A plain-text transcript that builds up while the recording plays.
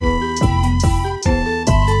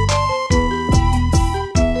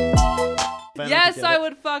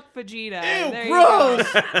would fuck Vegeta. Ew, There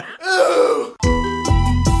gross! Ew!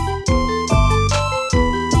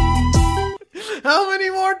 How many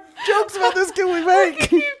more jokes about this can we make?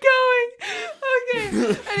 Keep going.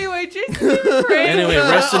 Okay. Anyway, Jason's favorite prank. Anyway,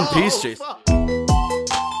 rest in peace, Jason.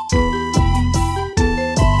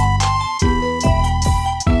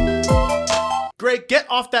 Great, get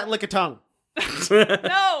off that lick of tongue.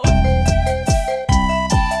 No.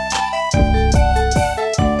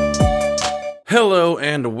 Hello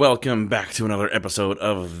and welcome back to another episode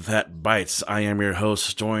of That Bites. I am your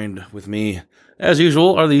host. Joined with me, as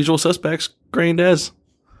usual, are the usual suspects, Gray and Des.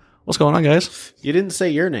 What's going on, guys? You didn't say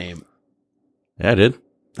your name. Yeah, I did.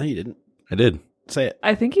 No, you didn't. I did. Say it.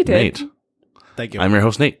 I think he did. Nate. Thank you. I'm your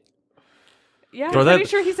host, Nate. Yeah, Throw I'm that- pretty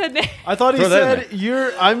sure he said Nate. I thought he Throw that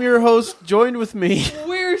said, I'm your host, joined with me.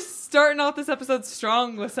 We're starting off this episode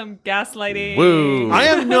strong with some gaslighting. Woo. I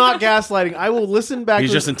am not gaslighting. I will listen back.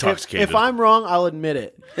 He's to just this. intoxicated. If I'm wrong, I'll admit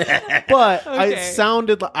it. But Okay. it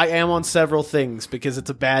sounded like I am on several things because it's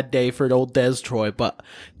a bad day for an old Des Troy. But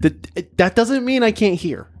that doesn't mean I can't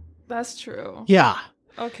hear. That's true. Yeah.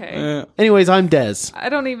 Okay. Anyways, I'm Des. I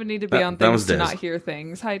don't even need to be on that things was to Des. not hear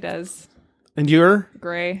things. Hi, Des. And you're?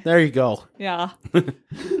 Gray. There you go. Yeah.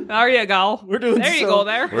 There you go. We're doing There you so- go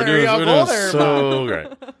there. We're There doing, you we're go doing there, so great.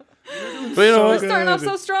 But you know We're what? starting off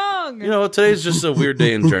so strong. You know what? Today's just a weird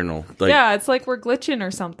day in general. Like, Yeah, it's like we're glitching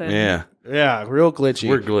or something. Yeah. Yeah, real glitchy.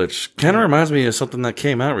 We're glitch. Kind of reminds me of something that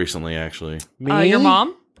came out recently, actually. Me? Your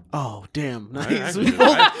mom? Oh, damn. I Nice. didn't- even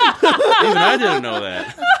I didn't know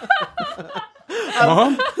that.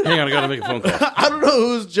 Mom? Hang on, I gotta make a phone call. I don't know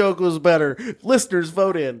whose joke was better. Listeners,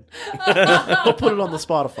 vote in. I'll put it on the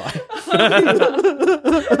Spotify.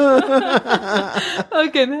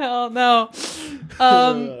 Fucking hell, no.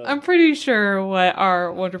 I'm pretty sure what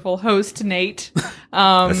our wonderful host, Nate,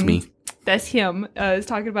 That's me. that's him, is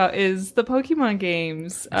talking about is the Pokemon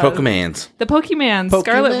games. Pokemans. The Pokemon, Pokemon.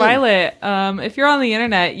 Scarlet Violet. If you're on the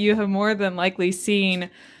internet, you have more than likely seen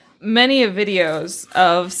many of videos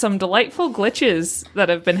of some delightful glitches that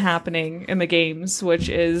have been happening in the games, which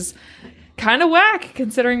is kind of whack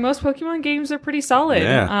considering most Pokemon games are pretty solid.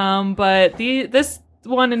 Yeah. But these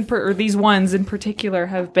ones in particular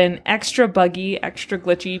have been extra buggy, extra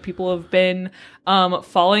glitchy. People have been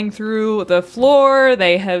falling through the floor.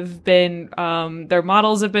 They have been their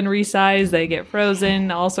models have been resized. They get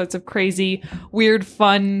frozen. All sorts of crazy, weird,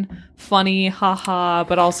 funny, haha.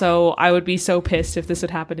 But also, I would be so pissed if this would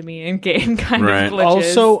happen to me in game kind Right. of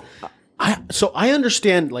glitches. Also, I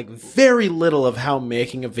understand like very little of how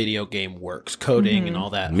making a video game works, coding and all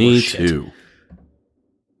that. Me horseshit. too.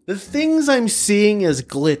 The things I'm seeing as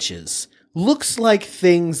glitches looks like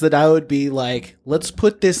things that I would be like, let's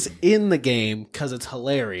put this in the game because it's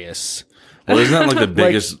hilarious. Well, isn't that like the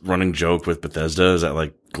biggest running joke with Bethesda? Is that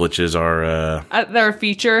like glitches are They're a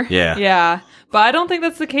feature. Yeah. Yeah. But I don't think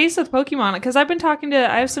that's the case with Pokemon because I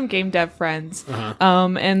have some game dev friends,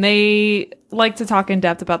 and they like to talk in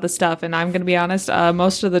depth about the stuff. And I'm going to be honest,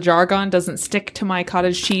 most of the jargon doesn't stick to my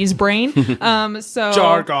cottage cheese brain. So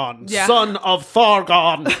Jargon, Yeah. son of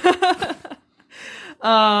Thargon.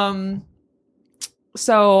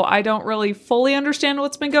 So I don't really fully understand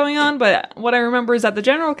what's been going on, but what I remember is that the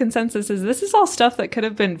general consensus is this is all stuff that could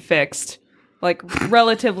have been fixed, like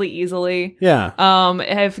relatively easily. Yeah.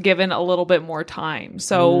 Have given a little bit more time.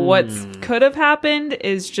 So what could have happened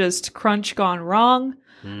is just crunch gone wrong.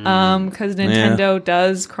 Because Nintendo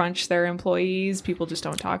does crunch their employees. People just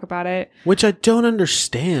don't talk about it. Which I don't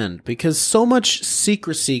understand because so much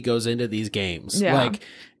secrecy goes into these games. Yeah. Like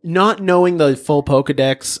not knowing the full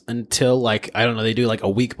Pokedex until like, I don't know, they do like a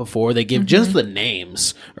week before they give just the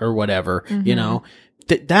names or whatever, you know,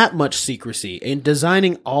 that much secrecy and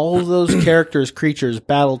designing all of those characters, creatures,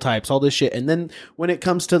 battle types, all this shit. And then when it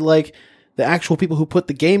comes to like the actual people who put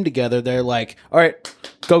the game together, they're like, all right,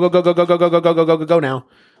 go now.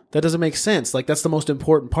 That doesn't make sense. Like that's the most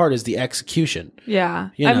important part is the execution. Yeah.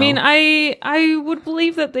 You I know. mean, I would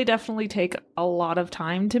believe that they definitely take a lot of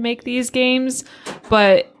time to make these games,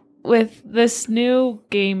 but with this new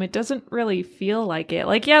game, it doesn't really feel like it.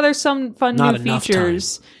 Like, yeah, there's some fun Not new enough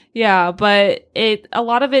features. Yeah, but a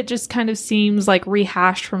lot of it just kind of seems like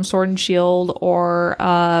rehashed from Sword and Shield or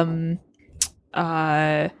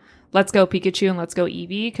Let's Go Pikachu and Let's Go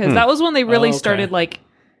Eevee, because that was when they really okay. started like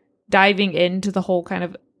diving into the whole kind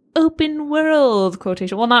of open world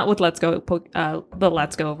quotation. Well, not with Let's Go, the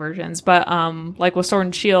Let's Go versions, but like with Sword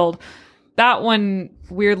and Shield, that one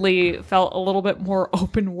weirdly felt a little bit more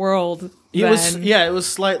open world It was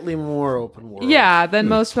slightly more open world. Yeah, than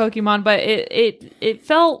most Pokemon, but it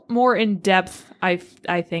felt more in depth, I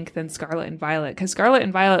think, than Scarlet and Violet. Because Scarlet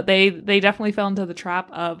and Violet, they definitely fell into the trap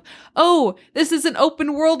of, oh, this is an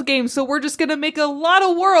open world game, so we're just gonna make a lot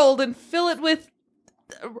of world and fill it with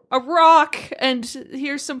a rock, and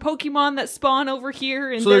here's some Pokemon that spawn over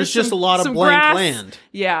here, and so there's just a lot of blank grass. land.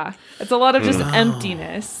 Yeah, it's a lot of just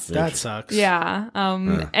emptiness. That sucks. Yeah,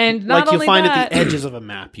 and not like only you'll find that, at the edges of a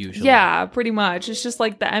map usually. yeah, pretty much. It's just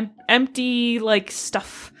like the empty like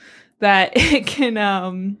stuff that it can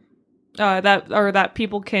that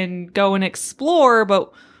people can go and explore,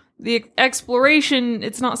 but the exploration,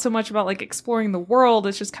 it's not so much about like exploring the world,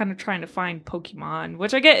 it's just kind of trying to find Pokemon,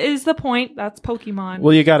 which I get is the point. That's Pokemon.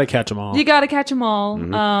 Well, you got to catch them all. You gotta catch them all.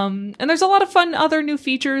 And there's a lot of fun other new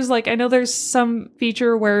features. Like, I know there's some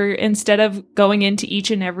feature where instead of going into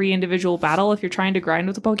each and every individual battle, if you're trying to grind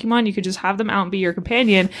with a Pokemon, you could just have them out and be your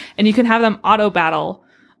companion, and you can have them auto battle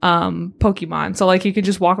Pokemon. So like you could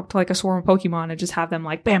just walk up to like a swarm of Pokemon and just have them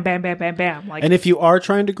like bam, bam, bam, bam, bam. Like, and if you are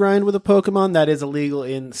trying to grind with a Pokemon, that is illegal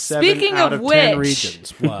in 7 Speaking out of of 10 which- regions.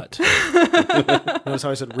 What? Notice how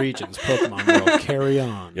I said regions. Pokemon world. Carry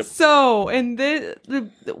on. Yep. so in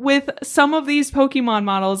with some of these Pokemon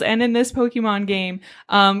models and in this Pokemon game,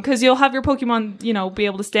 because you'll have your Pokemon, be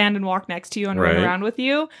able to stand and walk next to you and run Right. around with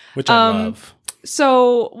you. Which I love.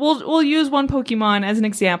 So we'll use one Pokemon as an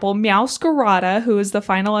example, Meowscarada, who is the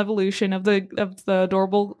final evolution of the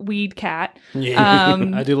adorable weed cat. Yeah.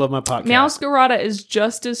 I do love my podcast. Meowscarada is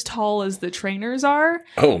just as tall as the trainers are,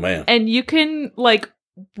 Oh man. and you can like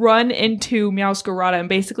run into Meowscarada and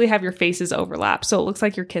basically have your faces overlap, so it looks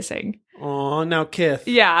like you're kissing. Oh, now Kith.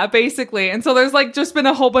 Yeah, basically. And so there's like just been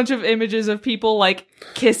a whole bunch of images of people like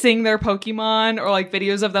kissing their Pokemon, or like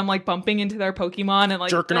videos of them like bumping into their Pokemon and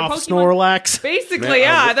like Jerking their off Pokemon- Snorlax. Basically, Man,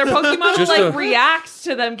 yeah. Their Pokemon will Just like a- react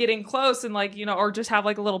to them getting close and like, or just have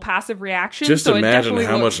like a little passive reaction. Just so it imagine definitely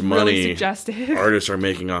how looks much money really suggestive. artists are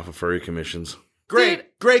making off of furry commissions.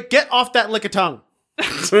 Great. Get off that lick of tongue.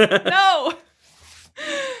 No.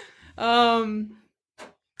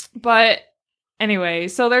 But anyway,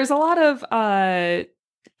 so there's a lot of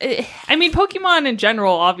Pokemon in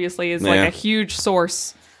general obviously is like Yeah. a huge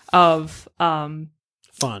source of Fun.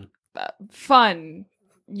 fun,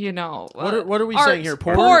 What are we art. saying here?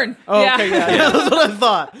 Porn. Oh, Yeah. okay, yeah. That's what I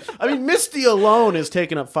thought. I mean, Misty alone is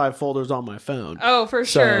taking up 5 folders on my phone. Oh, for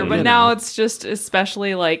So, sure. But you now know. it's just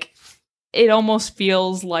especially like it almost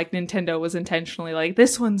feels like Nintendo was intentionally like,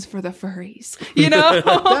 this one's for the furries.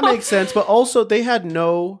 That makes sense, but also they had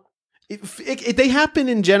no... they happened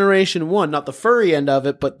in Generation 1, not the furry end of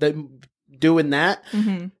it, but them doing that,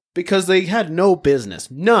 hmm because they had no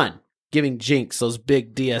business, none, giving Jinx those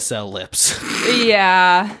big DSL lips.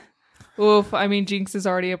 Yeah. Oof. I mean, Jinx is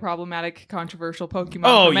already a problematic, controversial Pokemon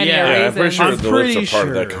Oh, for many yeah. Yeah, I'm reasons. pretty sure I'm the lips pretty are part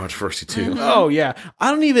of that sure. controversy too. Oh, yeah.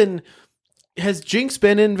 I don't even... Has Jinx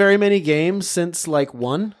been in very many games since, like,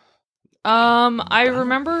 1? I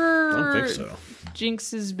remember I don't think so.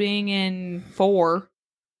 Jinx's being in 4.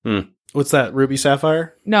 What's that, Ruby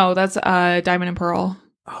Sapphire? No, that's Diamond and Pearl.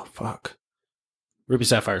 Oh, fuck. Ruby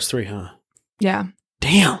Sapphire's 3, huh? Yeah.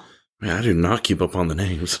 Damn. Man, I do not keep up on the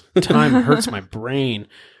names. Time hurts my brain.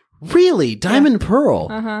 Really? Diamond Pearl?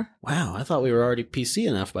 Uh-huh. Wow, I thought we were already PC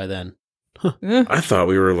enough by then. Eh. I thought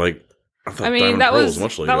we were like. I thought I mean, Diamond that Pearl was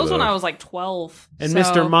much later, that was when though. I was like 12. And so-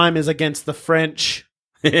 Mr. Mime is against the French.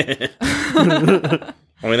 I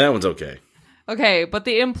mean, that one's okay. Okay, but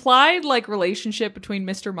the implied like relationship between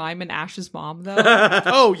Mr. Mime and Ash's mom, though,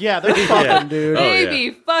 Oh, yeah, they're fucking, Yeah. dude. Oh, yeah.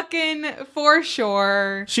 maybe fucking for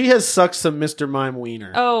sure. She has sucked some Mr. Mime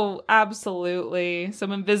wiener. Oh, absolutely.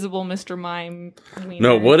 Some invisible Mr. Mime. Wiener.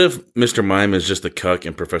 No, what if Mr. Mime is just the cuck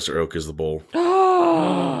and Professor Oak is the bull?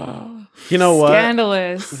 You know what?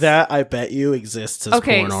 Scandalous. That, I bet you, exists as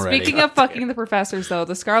Okay, porn already. speaking of fucking the professors, though,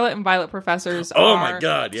 the Scarlet and Violet professors Oh are my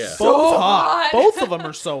god, yeah. so Both hot. Both of them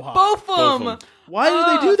are so hot. both Both of of them. them. Why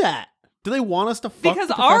do they do that? Do they want us to fuck Because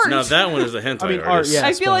the art. professor? Now that one is a hentai I mean, art, artist. yeah.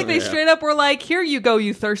 I feel like they Yeah. straight up were like, "Here you go,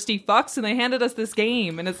 you thirsty fucks," and they handed us this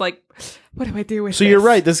game, and it's like, what do I do with So this? you're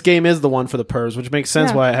right. This game is the one for the pervs, which makes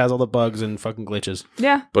sense Yeah. why it has all the bugs and fucking glitches.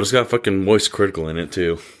 Yeah, But it's got fucking Moist Critical in it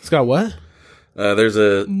too. It's got what? There's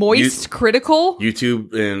a moist critical.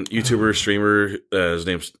 YouTube and YouTuber streamer. His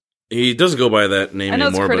name's he doesn't go by that name I know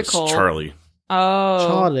it's anymore, but Critical. it's Charlie. Oh,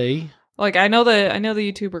 Charlie. like I know the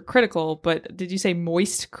YouTuber critical, but did you say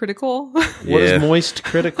moist critical? What is moist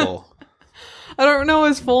critical? I don't know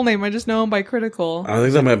his full name. I just know him by critical. I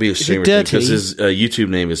think that might be a it streamer thing dirty? because his YouTube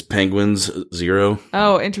name is Penguins Zero.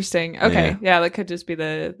 Oh, interesting. Okay, Yeah. yeah, that could just be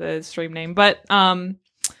the stream name. But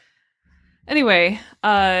anyway,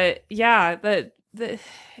 yeah, that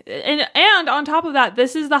and on top of that,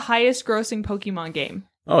 this is the highest grossing Pokemon game.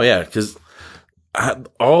 Oh yeah, because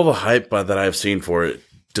all the hype that I've seen for it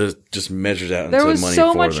just measures out into there was money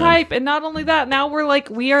so for much them. hype, and not only that, now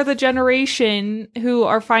we are the generation who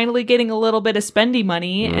are finally getting a little bit of spendy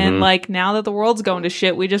money, and like now that the world's going to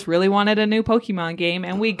shit, we just really wanted a new Pokemon game,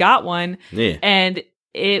 and we got one, and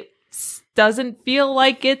it doesn't feel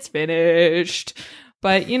like it's finished.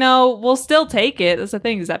 But, we'll still take it. That's the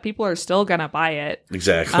thing, is that people are still going to buy it.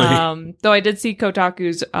 Exactly. Though I did see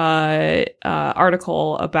Kotaku's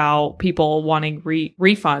article about people wanting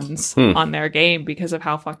refunds on their game because of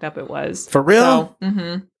how fucked up it was. For real?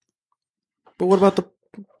 So, But what about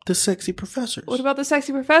the sexy professors? What about the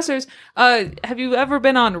sexy professors? Have you ever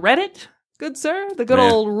been on Reddit, good sir? The good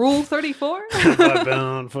old Rule 34? I've been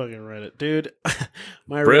on fucking Reddit. Dude,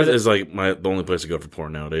 my Reddit Reddit is like the only place to go for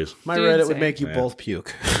porn nowadays. My Dude, Reddit would same. make you Yeah. both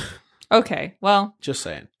puke. Okay, well. Just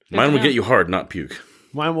saying. Mine would know. get you hard, not puke.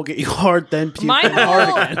 Mine will get you hard, then puke, Mine then hard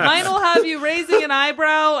again. will have you raising an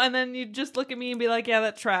eyebrow, and then you just look at me and be like, yeah,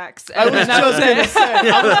 that tracks. I And was then just that's going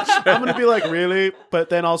to it. say, I'm going to be like, really? But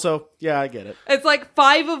then also, yeah, I get it. It's like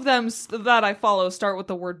 5 of them that I follow start with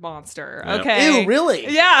the word monster. Yeah. Okay. Ew, really?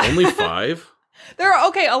 Yeah. Only 5? There are,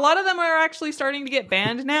 okay, a lot of them are actually starting to get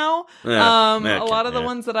banned now. Yeah, A lot of the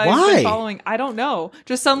ones that I've Why? been following, I don't know.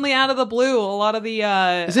 Just suddenly out of the blue, a lot of the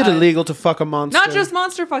Is it illegal to fuck a monster? not just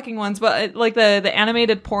monster fucking ones, but like the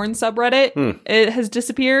animated porn subreddit, it has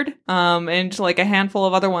disappeared. And like a handful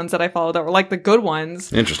of other ones that I follow that were like the good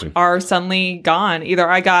ones Interesting. are suddenly gone. Either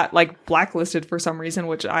I got like blacklisted for some reason,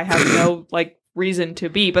 which I have no like reason to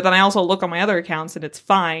be, but then I also look on my other accounts and it's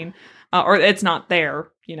fine. Or it's not there,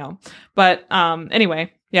 But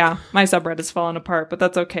anyway, yeah, my subreddit is falling apart, but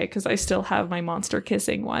that's okay because I still have my monster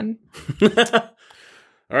kissing one.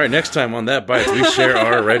 All right, next time on That Bites, we share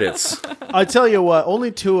our Reddits. I tell you what,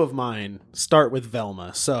 only 2 of mine start with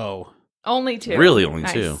Velma, so Only 2. Really, only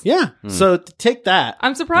Nice. 2. yeah. So take that.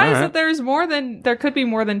 I'm surprised All right. that there could be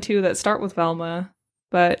more than 2 that start with Velma,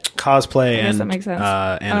 but Cosplay I guess and that makes sense.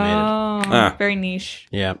 animated. Oh, very niche.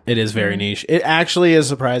 Yeah, it is very niche. It actually is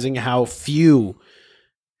surprising how few,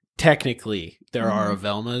 technically, there are of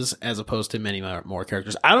Velmas as opposed to many more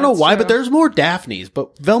characters. I don't know That's why, true. but there's more Daphnes.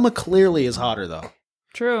 But Velma clearly is hotter, though.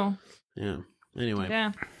 True. Yeah. Anyway,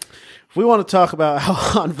 Yeah. if we want to talk about how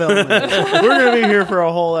hot Velma is, we're going to be here for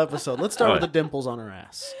a whole episode. Let's start with the dimples on her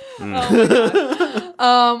ass. Oh my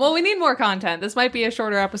God. Well, we need more content. This might be a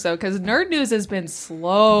shorter episode because nerd news has been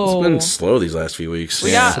slow. It's been slow these last few weeks.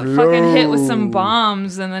 We got fucking hit with some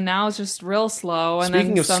bombs, and then now it's just real slow. And Speaking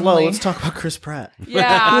then of suddenly, slow, let's talk about Chris Pratt.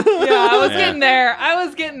 Yeah, I was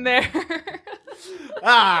getting there.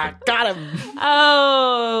 Got him.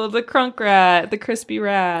 Oh, the crunk rat, the crispy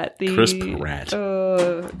rat, the Crisp rat.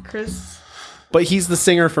 Chris. But he's the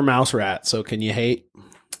singer for Mouse Rat, so can you hate?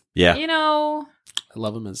 Yeah. I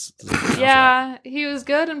love him as Yeah, he was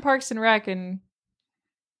good in Parks and Rec, and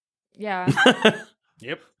yeah.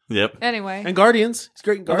 Yep. Anyway, And Guardians. He's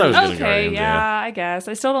great in I thought it was Guardians. good in okay, Guardians, yeah, I guess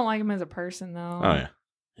I still don't like him as a person though. Oh, yeah.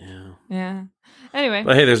 Yeah. Yeah. Anyway,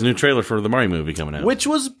 But hey, there's a new trailer for the Mario movie coming out. Which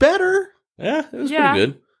was better. Yeah, it was Yeah. pretty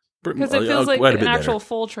good. because it feels like quite a an bit actual better.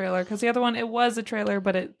 full trailer. Because the other one, it was a trailer,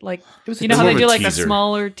 but it like It was you know It's how more they of do a like teaser. a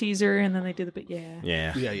smaller teaser and then they do the bit. Yeah.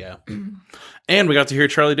 Yeah. Yeah. And we got to hear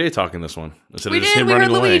Charlie Day talk in this one. Instead We of just did. him We heard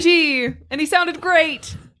running away. Luigi, and he sounded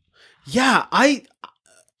great. Yeah,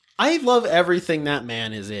 I love everything that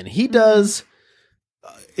man is in. He does.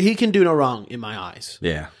 He can do no wrong in my eyes.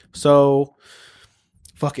 Yeah. So,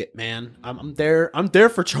 fuck it, man. I'm there. I'm there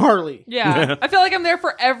for Charlie. Yeah, I feel like I'm there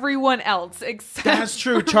for everyone else except That's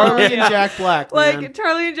true. Charlie and Jack Black. Like Man.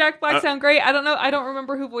 Charlie and Jack Black sound great. I don't know. I don't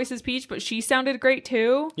remember who voices Peach, but she sounded great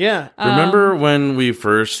too. Yeah. Remember when we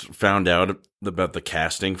first found out about the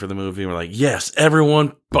casting for the movie? We're like, yes,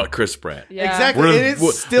 everyone but Chris Pratt. Yeah. Exactly. And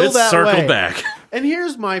it's still it's that circled way. back. And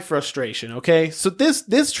here's my frustration, okay? So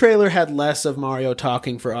this trailer had less of Mario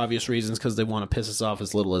talking for obvious reasons because they want to piss us off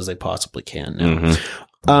as little as they possibly can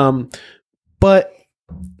now. But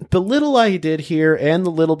the little I did here and the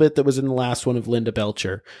little bit that was in the last one of Linda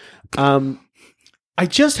Belcher, I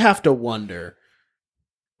just have to wonder,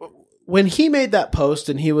 when he made that post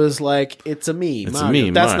and he was like, it's a me, It's a Mario. me,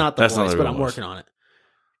 That's Mario. not the That's not voice, the but real I'm voice. working on it.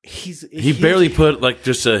 He barely put like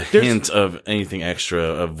just a There's- hint of anything extra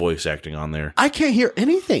of voice acting on there. I can't hear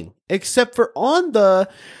anything except for on the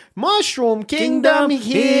Mushroom Kingdom,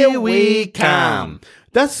 here we come.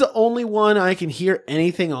 That's the only one I can hear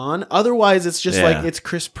anything on. Otherwise, it's just Yeah. like it's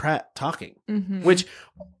Chris Pratt talking, which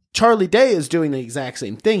Charlie Day is doing the exact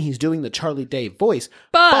same thing. He's doing the Charlie Day voice,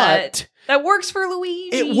 But that works for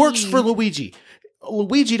Luigi. it works for Luigi.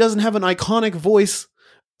 Luigi doesn't have an iconic voice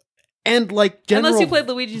And like general, Unless you played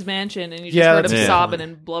Luigi's Mansion and you just Yeah, heard him that's sobbing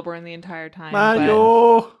and blubbering the entire time.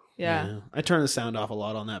 Mario. Yeah. I turned the sound off a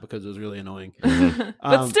lot on that because it was really annoying.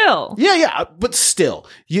 But still. Yeah, but still,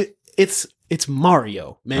 it's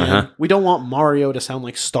Mario, man. Uh-huh. We don't want Mario to sound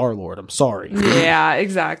like Star-Lord. I'm sorry. Yeah,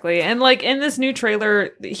 exactly. And like in this new trailer,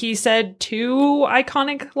 he said 2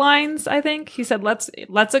 iconic lines, I think. He said, let's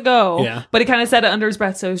a go. Yeah. But he kind of said it under his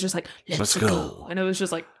breath, so he was just like, Let's let's go. go. And it was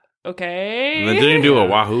just like, okay. And then didn't he do a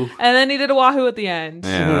Wahoo? And then he did a Wahoo at the end.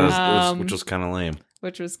 Yeah, which was kind of lame.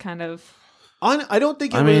 Which was kind of I don't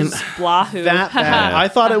think it I mean, was Blahu. that bad. I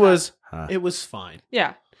thought it was Huh. it was fine.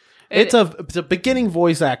 Yeah. It's a beginning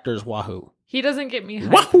voice actor's Wahoo. He doesn't get me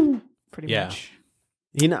hyped, Wahoo! pretty Yeah. much.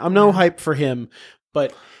 I'm no hype for him,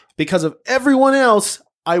 but because of everyone else,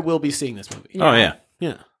 I will be seeing this movie. Oh yeah.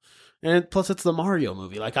 Yeah. And plus, it's the Mario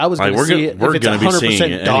movie. Like, I was Like, going to see it we're if it's gonna be seeing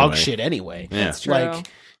 100% it dog anyway. shit anyway. Yeah. That's true. Like,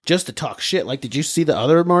 just to talk shit. Like, did you see the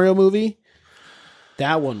other Mario movie?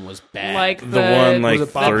 That one was bad. Like The one like Was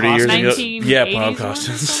it Bob 30 years ago. 1980s Yeah, Bob one or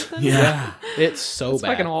Costas. something? Yeah. It's so It's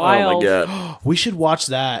bad. fucking wild. Oh my god. We should watch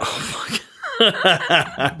that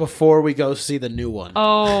before we go see the new one.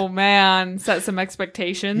 Oh man, set some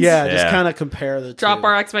expectations. Yeah, just Yeah. kind of compare the Drop two.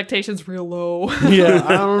 our expectations real low. Yeah,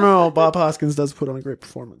 I don't know. Bob Hoskins does put on a great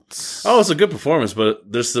performance. Oh, it's a good performance, but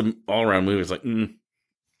there's some all around movie. It's like, And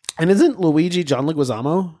isn't Luigi John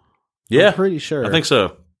Leguizamo? yeah, I'm pretty sure. I think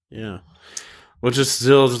so. Yeah. Which is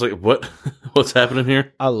still just like, what's happening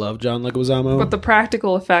here? I love John Leguizamo. But the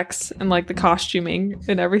practical effects and like the costuming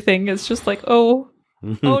and everything is just like, oh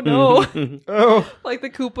no. oh, Like the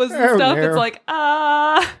Koopas and Oh, stuff. no. It's like,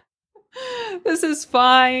 this is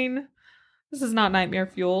fine. This is not nightmare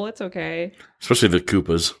fuel. It's okay. Especially the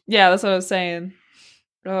Koopas. Yeah, that's what I was saying.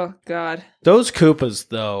 Oh god. those Koopas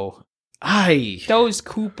though. Those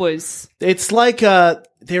Koopas. It's like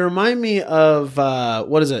they remind me of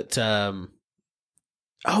what is it? In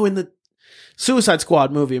the Suicide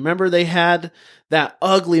Squad movie, remember they had that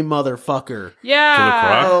ugly motherfucker.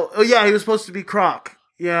 Yeah. Croc? Oh yeah, he was supposed to be Croc.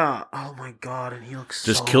 Yeah. Oh my god, and he looks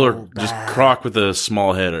Just so killer, bad. just Croc with a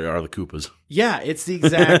small head are the Koopas. Yeah, it's the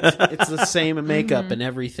exact. It's the same makeup and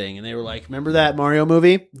everything. And they were like, "Remember that Mario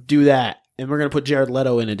movie? Do that." And we're gonna put Jared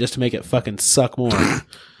Leto in it just to make it fucking suck more.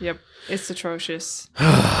 Yep. It's atrocious.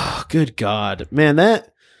 Good God, man,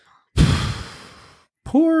 that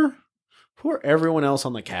poor everyone else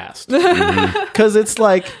on the cast. Because it's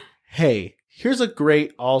like, hey, here's a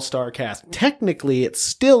great all-star cast. Technically, it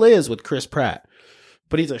still is with Chris Pratt,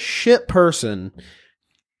 but he's a shit person,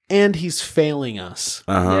 and he's failing us.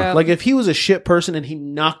 Uh-huh. Yeah. Like, if he was a shit person and he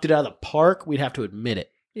knocked it out of the park, we'd have to admit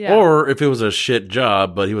it. Yeah. Or if it was a shit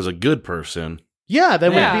job, but he was a good person. Yeah,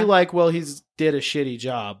 then Yeah. we'd be like, well, he's did a shitty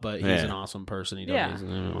job, but he's Yeah. an awesome person. He Yeah. does,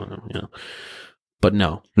 But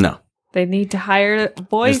no. No. They need to hire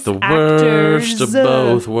voice It's the actors. worst of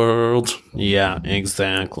both worlds. Yeah,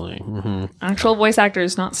 exactly. Mm-hmm. Actual voice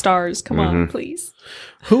actors, not stars. Come on, please.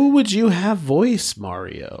 Who would you have voice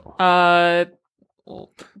Mario?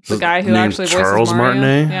 Well, the guy who Named actually voices Charles Mario.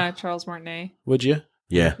 Martinet? Yeah, Charles Martinet. Would you?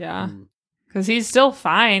 Yeah. Yeah. Because he's still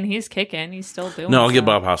fine. He's kicking. He's still doing No, I'll get stuff.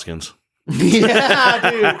 Bob Hoskins. Yeah,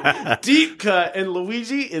 dude. Deep cut. And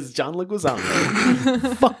Luigi is John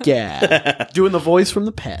Leguizamo. Fuck yeah. Doing the voice from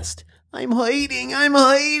The Pest. I'm hiding.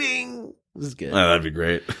 This is good. Oh, that'd be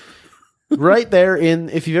great. Right there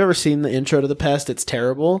if you've ever seen the intro to The Pest, it's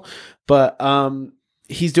terrible. But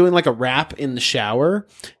he's doing like a rap in the shower.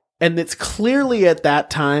 And it's clearly at that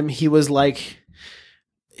time he was going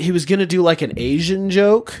to do like an Asian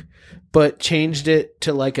joke, but changed it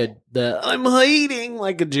to like I'm hiding,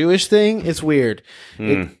 like a Jewish thing. It's weird.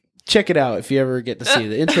 Check it out if you ever get to see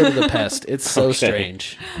the intro to The Pest. It's so Okay.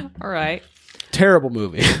 strange. All right. Terrible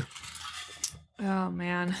movie, Oh,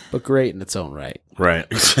 man. but great in its own right. Right,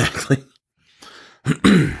 exactly.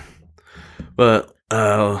 But,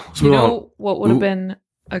 so You know what would have been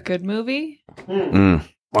a good movie?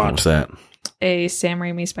 watch that. A Sam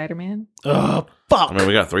Raimi Spider-Man. Oh, fuck. I mean,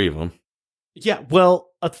 we got 3 of them. Yeah, well,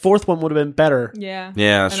 a fourth one would have been better. Yeah.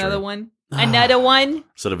 Yeah, that's Another true. one. Another one.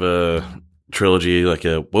 Instead of a trilogy, like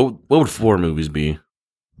what would 4 movies be?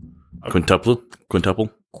 Quintuple?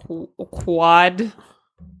 Quad.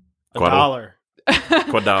 A dollar.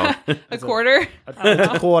 Quadal. A quarter.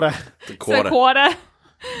 A quarter. The It's a quarter.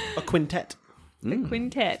 A quintet.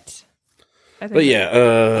 Quintet. I think But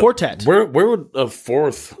yeah, Quartet. Where would a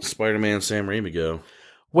 4th Spider-Man Sam Raimi go?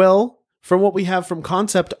 Well, from what we have from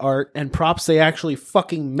concept art and props they actually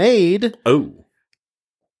fucking made, Oh.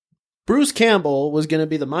 Bruce Campbell was going to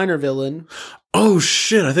be the minor villain, Oh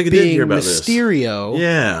shit, I think I did being hear about this. Mysterio.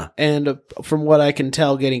 Yeah. And from what I can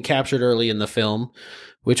tell, getting captured early in the film,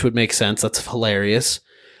 which would make sense. That's hilarious.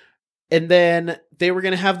 And then they were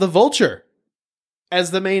going to have the Vulture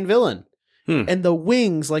as the main villain. And the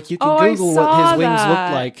wings, like you can Google what his wings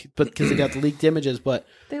look like, but because they got the leaked images, but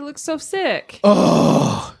they look so sick.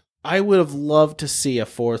 Oh, I would have loved to see a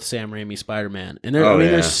fourth Sam Raimi Spider-Man. And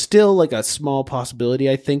there's still like a small possibility,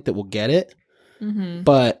 I think, that we'll get it.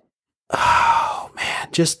 But oh man,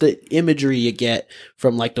 just the imagery you get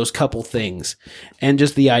from like those couple things, and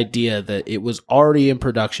just the idea that it was already in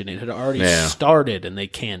production, it had already started, and they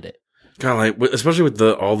canned it. Kind of like, especially with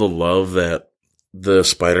all the love that the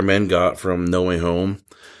Spider-Man got from No Way Home,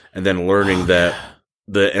 and then learning that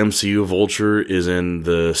the MCU Vulture is in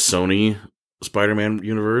the Sony Spider-Man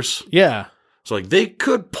universe. Yeah. So, like, they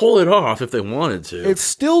could pull it off if they wanted to. It's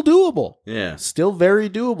still doable. Yeah. Still very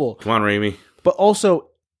doable. Come on, Raimi. But also,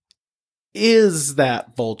 is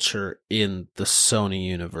that Vulture in the Sony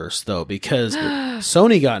universe, though? Because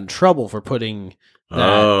Sony got in trouble for putting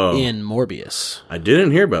that in Morbius. I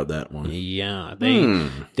didn't hear about that one. Yeah,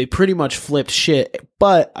 they pretty much flipped shit.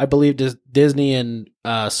 But I believe Disney and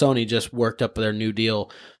Sony just worked up their new deal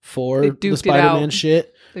for the Spider-Man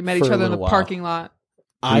shit. They met each other in the parking lot.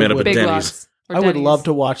 I met up at Denny's. I would love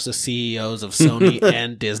to watch the CEOs of Sony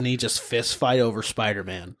and Disney just fist fight over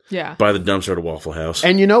Spider-Man. Yeah. By the dumpster at Waffle House.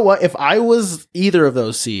 And you know what? If I was either of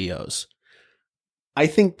those CEOs, I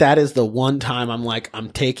think that is the one time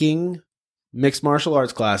I'm taking mixed martial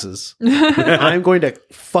arts classes. I'm going to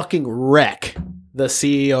fucking wreck the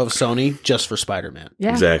CEO of Sony just for Spider-Man.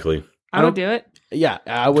 Yeah. Exactly. I would do it. Yeah,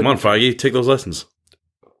 I would. Come on, Feige, take those lessons.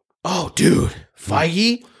 Oh, dude.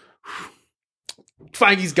 Feige?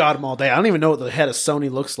 Feige's got him all day. I don't even know what the head of Sony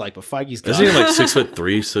looks like, but Feige's got him. Isn't he like 6'3",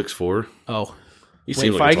 6'4"? Oh. He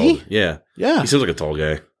seems like Feige? a tall, yeah. Yeah. He seems like a tall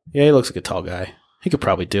guy. Yeah, he looks like a tall guy. He could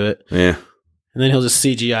probably do it. Yeah. And then he'll just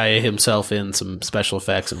CGI himself in some special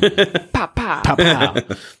effects and pop, pop. pow, pow.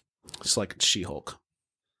 Just like She-Hulk.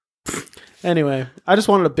 Anyway, I just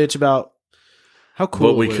wanted to bitch about how cool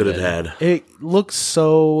what we could have had. It looks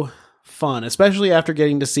so fun, especially after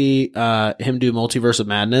getting to see him do Multiverse of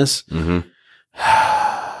Madness.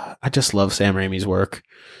 I just love Sam Raimi's work.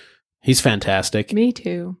 He's fantastic. Me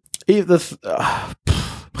too.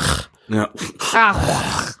 No.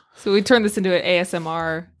 So we turned this into an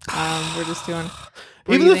ASMR. We're just doing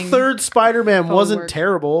Even the third Spider-Man wasn't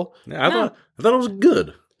terrible. Yeah, I thought it was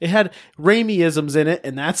good. It had Raimi-isms in it,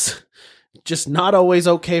 and that's just not always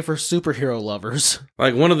okay for superhero lovers.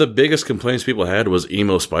 Like, one of the biggest complaints people had was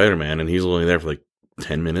emo Spider-Man, and he's only there for like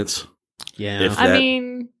 10 minutes. Yeah. I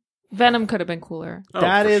mean, Venom could have been cooler.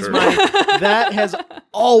 That has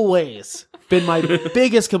always been my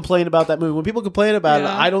biggest complaint about that movie. When people complain about it,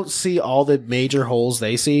 I don't see all the major holes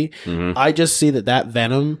they see. I just see that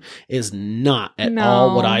Venom is not at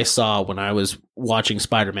all what I saw when I was watching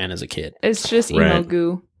Spider-Man as a kid. It's just emo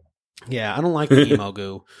goo. Yeah, I don't like the emo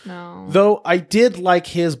goo. No. Though I did like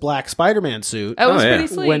his black Spider-Man suit. It was pretty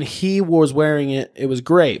sweet. When he was wearing it, it was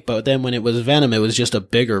great. But then when it was Venom, it was just a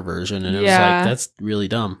bigger version. And it was like, that's really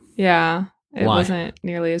dumb. Yeah. It wasn't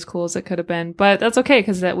nearly as cool as it could have been. But that's okay,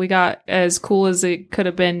 because we got as cool as it could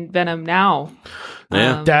have been Venom now.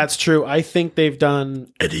 Yeah. That's true. I think they've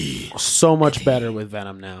done Eddie so much better with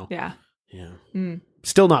Venom now. Yeah. Yeah.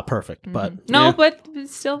 Still not perfect, but... No, but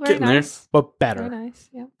it's still very nice. But better. Very nice,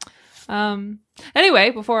 yeah. Anyway,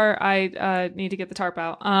 before I need to get the tarp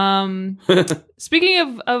out,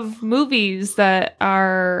 speaking of movies that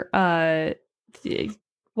are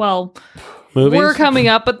Movies? we're coming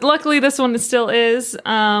up, but luckily this one still is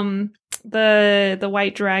the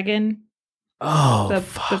White Dragon. Oh,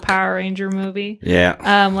 the Power Ranger movie.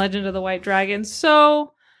 Yeah. Legend of the White Dragon.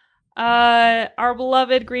 So our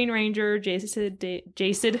beloved Green Ranger Jason.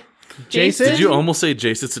 Jason? Did you almost say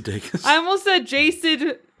Jason Sudeikis? I almost said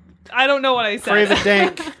Jason. I don't know what I said. Craven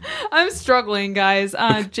Dank. I'm struggling, guys.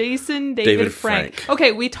 Jason David Frank.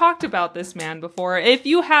 Okay, we talked about this man before. If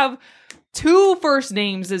you have 2 first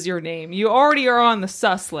names as your name, you already are on the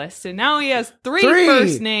sus list, and now he has 3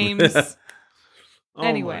 first names.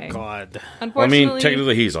 Anyway, oh my God. Unfortunately, I mean,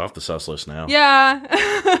 technically he's off the sus list now.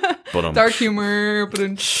 Yeah. But dark humor.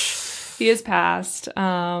 But he has passed.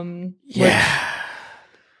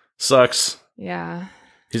 Sucks. Yeah.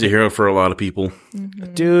 He's a hero for a lot of people.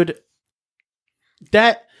 Dude,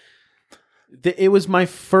 it was my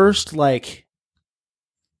first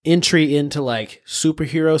entry into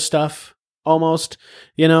superhero stuff almost,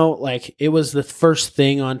 it was the first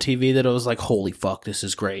thing on TV that I was like, holy fuck, this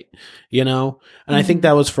is great, and I think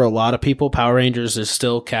that was for a lot of people. Power Rangers is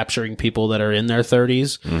still capturing people that are in their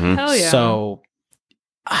 30s. Hell yeah. So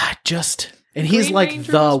And he's Green like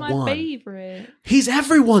Ranger the was my one. favorite. He's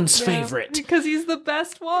everyone's Yeah, favorite. because he's the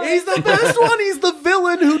best one. He's the best one. He's the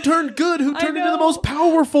villain who turned good, who turned into the know. most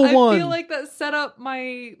powerful I one. feel like that set up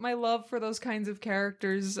my love for those kinds of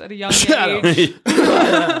characters at a young Shadow. age.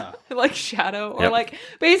 Yeah. Like Shadow, or Yep. like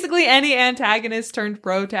basically any antagonist turned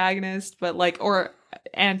protagonist, but like or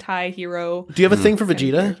anti-hero. Do you have a thing for kind of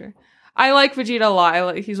Vegeta? character. I like Vegeta a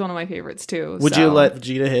lot. He's one of my favorites too. Would so. you let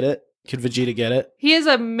Vegeta hit it? Could Vegeta get it? He is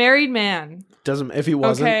a married man. Doesn't if he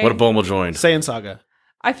wasn't. Okay. What if Bulma joined? Saiyan Saga.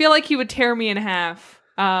 I feel like he would tear me in half.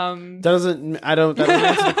 That doesn't answer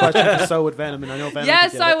the question. 'Cause so would Venom, and I know Venom.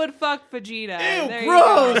 Yes, could get I it. would fuck Vegeta. There Ew, you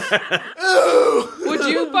go. gross. Ew. Would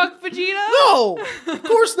you fuck Vegeta? No, of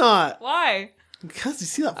course not. Why? Because you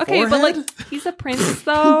see that Okay, forehead? but like he's a prince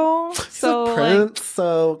though. He's So a like prince,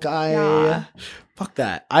 so guy. Yeah. Fuck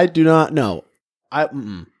that. I do not know.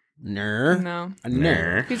 Ner. no.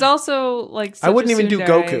 Ner. He's also like I wouldn't such a even do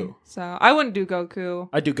tsundere, Goku. So I wouldn't do Goku.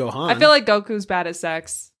 I do Gohan. I feel like Goku's bad at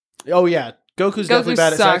sex. Oh yeah, Goku's definitely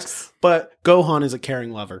bad sucks. at sex, but Gohan is a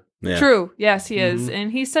caring lover. Yeah. True. Yes, he is, Mhm.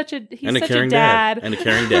 and he's such a And a such caring a dad. And a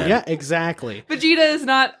caring dad. Yeah, exactly. Vegeta is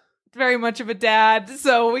not very much of a dad,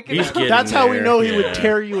 so we can. He's getting That's how we there, know he yeah. would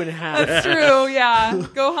tear you in half. That's true. Yeah,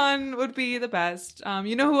 Gohan would be the best.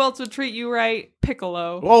 You know who else would treat you right?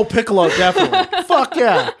 Piccolo. Oh, Piccolo, definitely. Fuck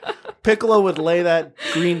yeah. Piccolo would lay that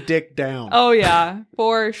green dick down. Oh yeah,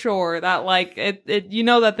 for sure. That like it. You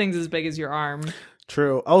know that thing's as big as your arm.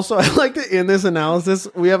 True. Also, I like that in this analysis,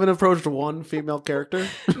 we haven't approached one female character.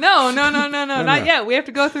 No, not yet. We have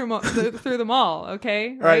to go through them all.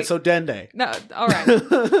 Okay. All right, so Dende. no. All right.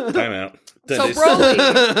 Time out. So This-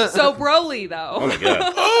 Broly. So Broly though. Oh my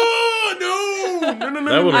god. Oh, no.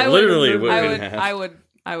 That would I have would- literally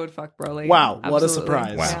I would fuck Broly. Wow, what a Absolutely.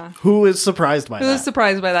 surprise. Wow. Yeah. Who is surprised by Who's that?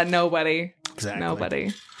 surprised by that? Nobody. Exactly.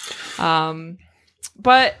 Nobody.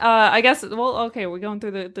 But I guess okay, we're going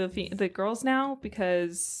through the girls now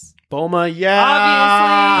because Bulma,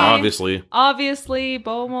 yeah. Obviously. Bulma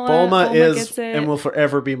Bulma is gets it. and will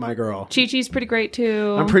forever be my girl. Chi-Chi's pretty great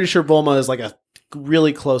too. I'm pretty sure Bulma is like a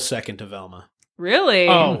really close second to Velma. Really?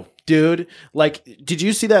 Oh, dude. Like, did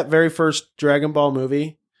you see that very first Dragon Ball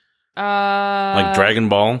movie? Like Dragon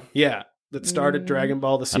Ball. Yeah. That started Mm. Dragon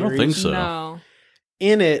Ball, the I series. don't think so. No.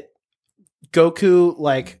 In it, Goku,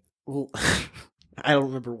 like, I don't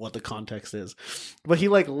remember what the context is, but he,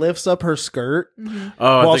 like, lifts up her skirt Mhm. Oh,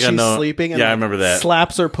 I while think I she's know. sleeping and Yeah, I like, remember that.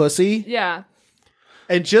 slaps her pussy. Yeah.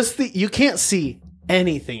 And just you can't see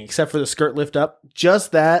anything except for the skirt lift up.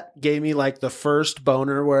 Just that gave me like the first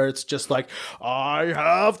boner where it's just like, I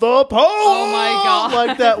have the power. Oh my God.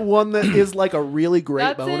 Like that one that is like a really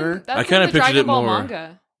great boner. I kinda the pictured Dragon it Ball more-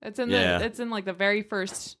 manga. It's in Yeah. it's in like the very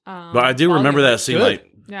first. But I do manga. remember that scene, Good.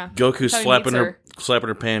 like Yeah. Goku How he slapping meets slapping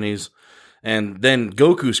her panties, and then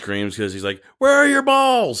Goku screams because he's like, "Where are your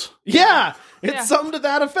balls?" Yeah, it's Yeah. something to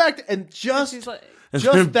that effect. And just She's like, And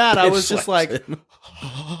Just then that, I bitch was just slaps like- him.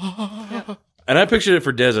 And I pictured it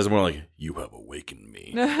for Dez as more like, "You have awakened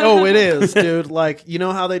me." oh, it is, dude. Like, you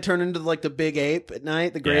know how they turn into like the big ape at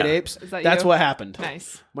night, the great Yeah. apes? Is that That's you? what happened.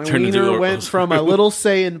 nice. My Turned into wiener a- went from a little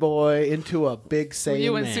Saiyan boy into a big Saiyan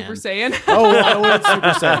You went man. Super Saiyan. Oh, I went Super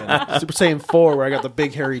Saiyan. Super Saiyan 4, where I got the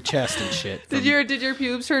big hairy chest and shit. Did your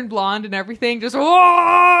pubes turn blonde and everything? Just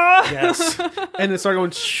whoa! Yes. And it started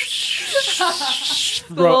going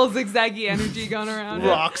The little zigzaggy energy going around.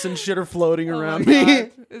 rocks and shit are floating Oh my around me.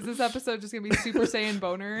 God. Is this episode just gonna be Super Saiyan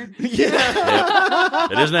boner? Yeah.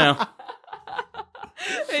 It is now.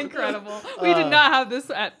 Incredible. We did not have this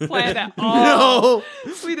planned at all. No.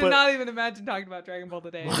 We did but- not even imagine talking about Dragon Ball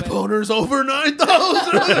today. My but- boner's over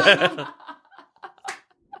 9,000.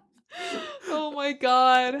 Oh my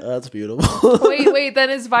God. That's beautiful. Wait. Then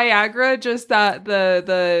is Viagra just that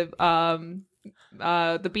the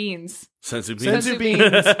beans? Sensu beans. Sensu Sensu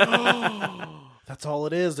beans. That's all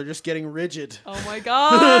it is. They're just getting rigid. Oh my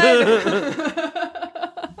God.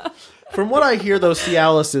 From what I hear, though,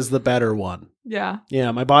 Cialis is the better one. Yeah.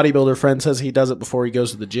 Yeah, my bodybuilder friend says he does it before he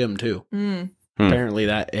goes to the gym, too. Mm. Apparently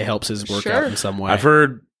that it helps his workout Sure. in some way. I've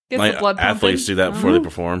heard Gets like the blood athletes pumping. do that before they Oh.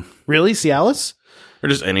 perform, Really? Cialis? or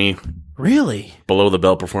just any Really? below the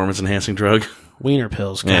belt performance enhancing drug. Wiener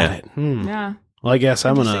pills. Got Yeah. it. Yeah. Well, I guess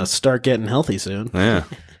I'm going to Interesting. start getting healthy soon. Yeah.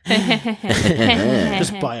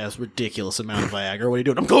 Just buy a ridiculous amount of Viagra. What are you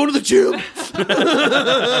doing? I'm going to the gym.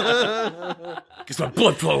 Gets my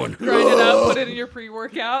blood flowing. Grind it up, put it in your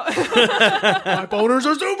pre-workout. My boners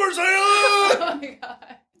are Super Saiyan. Oh my God.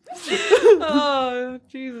 Oh,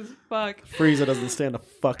 Jesus fuck. Frieza doesn't stand a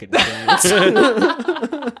fucking chance.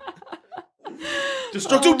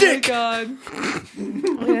 Destructo Oh Dick. my god.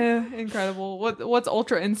 Yeah, incredible. What's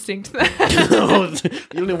Ultra Instinct then? No, you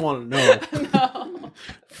don't even want to know. No.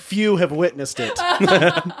 Few have witnessed it.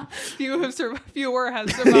 Fewer have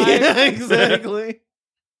survived. Yeah, exactly.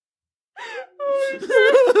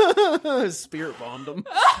 Spirit bombed him.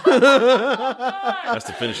 That's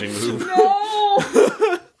the finishing move.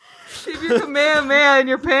 No! Keep your Kamehameha in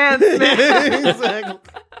your pants, man. Exactly.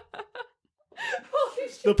 Holy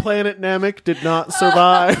shit. The planet Namek did not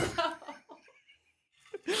survive.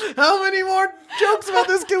 How many more jokes about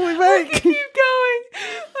this can we make? Keep going.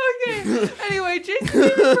 Okay. Anyway, Jason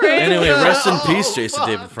David Frank. Anyway, rest in peace, Oh, Jason fuck.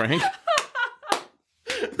 David Frank.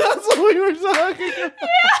 That's what we were talking about.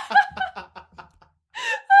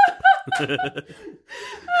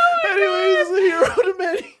 Anyway, he's a hero to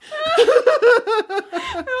many. I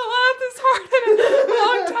haven't laughed this hard in a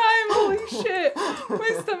long time. Holy shit.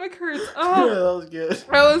 My stomach hurts. Yeah, Oh, that was good.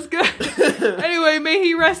 that was good. Anyway, may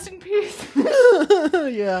he rest in peace.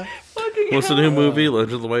 Yeah. Fucking What's the hell. new movie?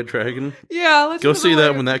 Legend of the White Dragon. Yeah, let's Go do the see that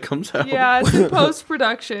White- when that comes out. Yeah, it's in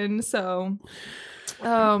post-production, so...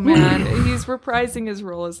 Oh, man. He's reprising his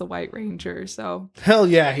role as the White Ranger, so... Hell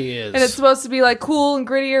yeah, he is. And it's supposed to be, like, cool and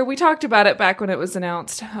grittier. We talked about it back when it was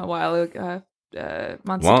announced a while ago,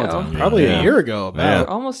 months Long ago. time. probably Yeah. a year ago about.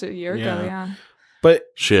 Almost a year ago, yeah. But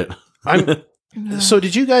Shit. I'm so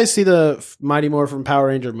did you guys see the Mighty Morphin Power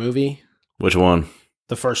Ranger movie? Which one?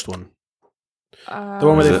 The first one. The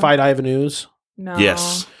one where Is they it- fight Ivan Ooze? No.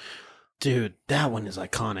 Yes. Dude, that one is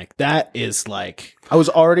iconic. That is like I was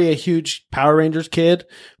already a huge Power Rangers kid,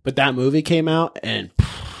 but that movie came out and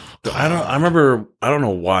I remember, I don't know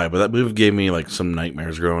why, but that movie gave me like some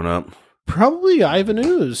nightmares growing up. probably Ivan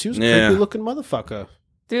Ooze. He was a Yeah. creepy looking motherfucker.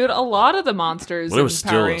 Dude, a lot of the monsters Well, it in was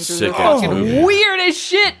still Power a Rangers sick are ass fucking movie. weird as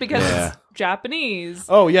shit because Yeah. it's Japanese.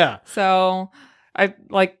 Oh yeah. So I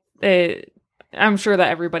like it. I'm sure that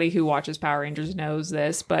everybody who watches Power Rangers knows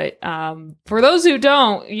this, but for those who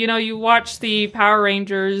don't, you watch the Power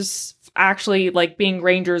Rangers actually like being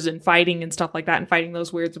rangers and fighting and stuff like that, and fighting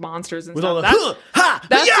those weird monsters and With stuff. all the That's ha,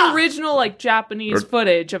 That's yeah! original like Japanese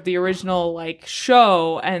footage of the original like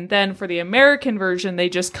show, and then for the American version they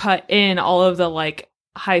just cut in all of the like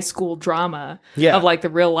high school drama Yeah. of like the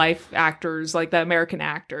real life actors, like the American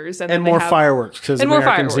actors, then and they more have- fireworks because and more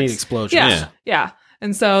Americans need fireworks. explosions. Yeah, yeah.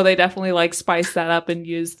 And so they definitely like spice that up and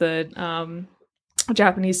use the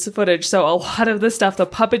Japanese footage. So a lot of the stuff, the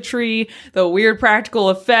puppetry, the weird practical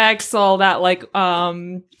effects, all that like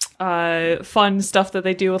fun stuff that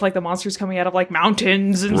they do with like the monsters coming out of like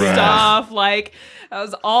mountains and Right. stuff, like that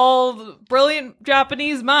was all brilliant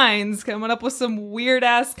Japanese minds coming up with some weird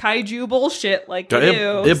ass kaiju bullshit like they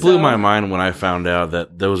do. It blew So- my mind when I found out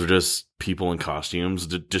that those were just people in costumes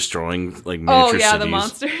destroying like miniature Oh yeah, cities. the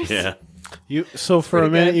monsters. Yeah. So for Pretty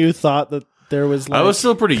a minute good. you thought that there was like I was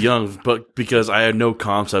still pretty young, but because I had no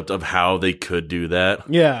concept of how they could do that.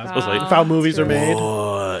 yeah, was like, how movies are that's made.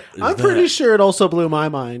 What is I'm that? pretty sure it also blew my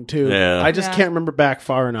mind too. Yeah. I just Yeah. can't remember back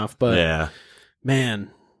far enough, but Yeah.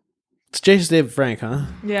 man, it's Jason David Frank, huh?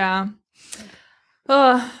 Yeah.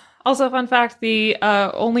 Also, fun fact: the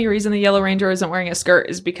only reason the Yellow Ranger isn't wearing a skirt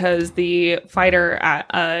is because the fighter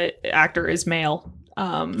actor is male.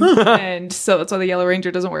 And so that's why the Yellow Ranger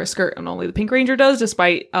doesn't wear a skirt, and only the Pink Ranger does,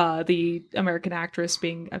 despite the American actress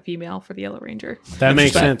being a female for the Yellow Ranger. That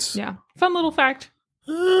makes But, sense. Yeah, fun little fact.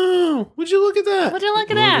 Oh, would you look at that? Would you look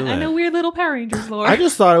at Look that? at I that. know weird little Power Rangers lore. I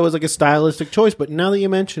just thought it was like a stylistic choice, but now that you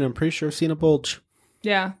mention it, I'm pretty sure I've seen a bulge.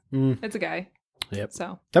 yeah, Mm. it's a guy. Yep.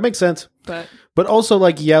 So, That makes sense. but But also,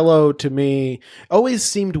 like, yellow to me always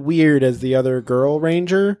seemed weird as the other girl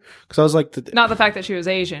ranger. Because I was like, not the fact that she was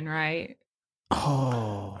Asian, right?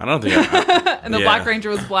 oh. I don't think I, And the Yeah. Black Ranger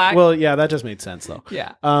was black. Well, yeah, that just made sense, though.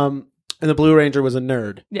 yeah, And the blue ranger was a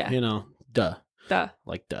nerd. Yeah. You know, duh. duh,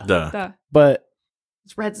 Like, duh. duh. But,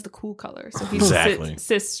 Red's the cool color, so he's Exactly. a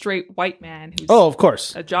cis straight white man who's oh, of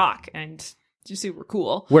course. a jock and super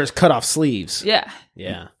cool. Wears cut off sleeves. Yeah,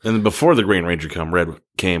 Yeah. and before the Green Ranger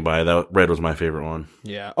came by, that Red was my favorite one.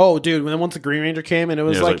 Yeah. Oh, dude, when once the Green Ranger came and it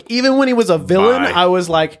was, Yeah, it was like, like, even when he was a villain, bye. I was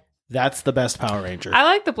like, that's the best Power Ranger. I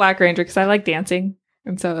like the Black Ranger because I like dancing,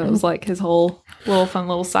 and so it was like his whole little fun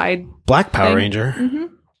little side. Black Power thing. Ranger. hmm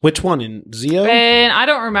Which one? In Zeo? And I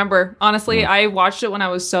don't remember honestly. Hmm. I watched it when I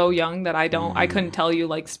was so young that I couldn't tell you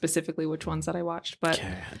like specifically which ones that I watched, but.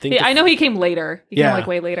 Okay, I think I know he came later. He Yeah. came like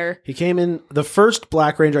way later. he came in. The first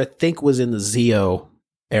Black Ranger, I think, was in the Zeo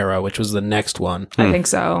era, which was the next one. I think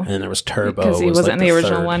so. And then there was Turbo. Because he was wasn't like in the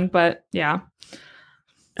original third. one, but yeah.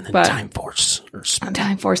 And then but- Time Force. Or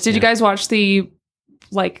Time Force. Did you Yeah. guys watch the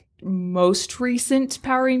like most recent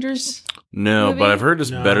Power Rangers? No, movie? but I've heard it's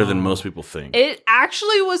better than No. most people think. It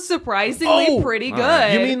actually was surprisingly pretty good.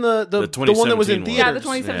 alright. You mean the one that was in 2017 one. theaters? Yeah, the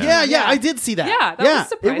 2017. Yeah, I did see that. Yeah, that was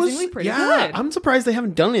surprisingly pretty good. I'm surprised they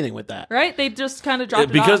haven't done anything with that. Right? They just kind of dropped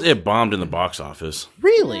it Because off. it bombed in the box office.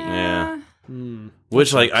 Really? Yeah.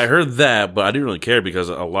 Which, like, I heard that, but I didn't really care because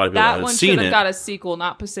a lot of people That had one seen should have it. got a sequel,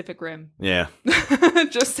 not Pacific Rim. Yeah.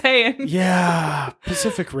 Just saying. Yeah,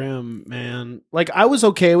 Pacific Rim, man. Like, I was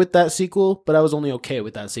okay with that sequel, but I was only okay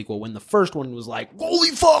with that sequel when the first one was like, holy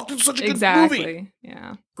fuck, it's such a good Exactly. movie.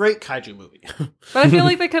 Yeah. Great kaiju movie. But I feel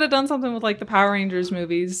like they could have done something with like the Power Rangers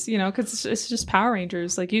movies, you know, because it's just Power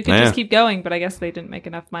Rangers. Like you could Yeah. just keep going, but I guess they didn't make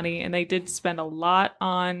enough money, and they did spend a lot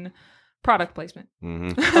on product placement.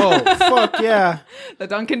 hmm Oh, fuck yeah. The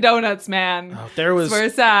Dunkin' Donuts, man. Oh, there was, That's where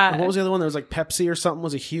it's at. what was the other one? There was like Pepsi or something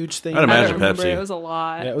was a huge thing. I'd I imagine don't remember. Pepsi. It was a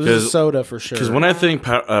lot. Yeah, it was a soda for sure. Because when I think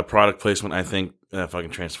product placement, I think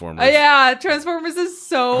fucking Transformers. Oh, yeah, Transformers is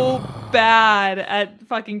so bad at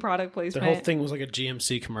fucking product the placement. whole thing was like a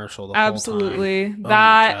GMC commercial the whole Absolutely. time. Oh my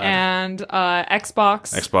That God. and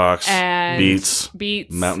Xbox. Xbox, And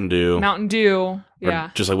Beats, Mountain Dew. Mountain Dew. Or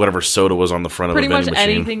Yeah. just like whatever soda was on the front Pretty of a much vending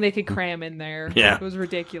machine. anything they could cram in there. Yeah. It was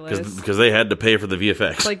ridiculous. Because they had to pay for the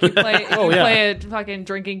VFX. It's like you play, Oh, you yeah. play a fucking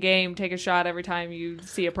drinking game, take a shot every time you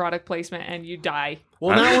see a product placement, and you die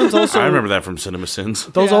Well, that one's also. I remember that from Cinema Sins.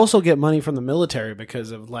 Those Yeah. also get money from the military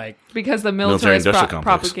because of like, because the Military military is industrial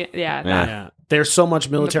complex. propaganda. Yeah, Yeah. yeah, there's so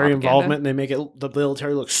much military propaganda. involvement, and they make the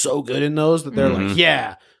military look so good in those that they're like,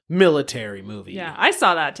 yeah, military movie. yeah. I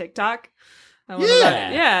saw that TikTok. That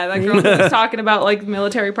Yeah. girl was talking about like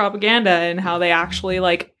military propaganda and how they actually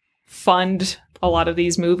like fund a lot of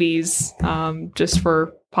these movies just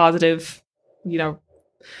for positive, you know,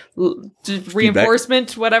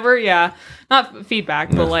 reinforcement, whatever. Yeah, not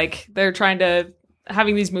feedback, but like they're trying to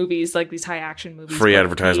having these movies, like these high action movies, Free put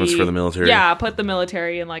advertisements for the military. Yeah, put the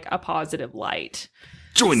military in like a positive light.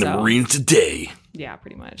 Join the So- Marines today. Yeah,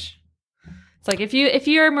 pretty much. It's like if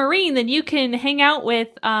you're a Marine, then you can hang out with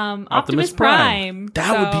Optimus Prime.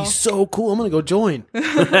 That would be so cool. I'm gonna go join.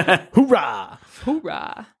 Hoorah!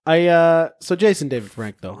 Hoorah! So Jason David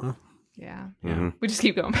Frank though, huh? Yeah. Mhm. We just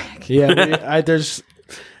keep going back. Yeah, there's.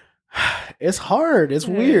 It's hard. It's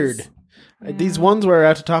It weird. is. These Yeah. ones where I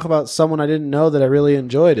have to talk about someone I didn't know that I really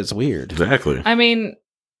enjoyed is weird. Exactly. I mean,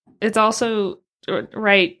 it's also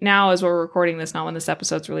right now as we're recording this, not when this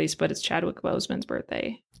episode's released, but it's Chadwick Boseman's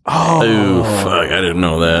birthday. Oh, fuck. I didn't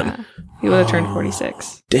know that. Yeah. He would have turned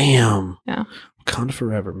 46. Damn. Yeah. Wakanda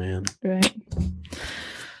forever, man. Right.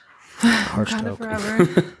 Harsh Kind of joke.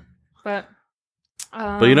 forever. But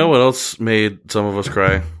But you know what else made some of us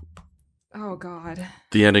cry? Oh God.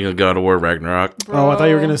 The ending of God of War Ragnarok. Oh, I thought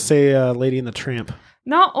you were Bro. gonna say Lady and the Tramp.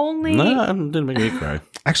 Not only No, it didn't make me cry.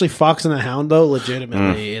 Actually, Fox and the Hound though,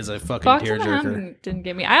 legitimately is a fucking Fox and the Hound tearjerker. didn't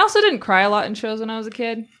get me. I also didn't cry a lot in shows when I was a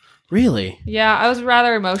kid. Really? Yeah, I was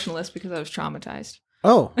rather emotionless because I was traumatized.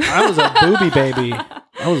 Oh, I was a booby baby.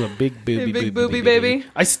 I was a big booby, Big booby baby.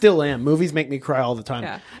 I still am. Movies make me cry all the time.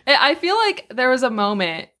 Yeah. I feel like there was a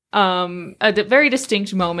moment, very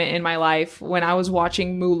distinct moment in my life when I was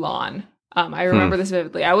watching Mulan. I remember this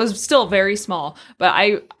vividly. I was still very small, but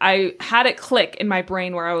I had it click in my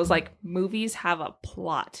brain where I was like, movies have a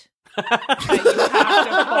plot that you have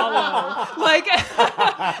to follow. Like,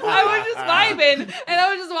 I was just vibing, and I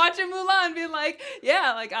was just watching Mulan, being like,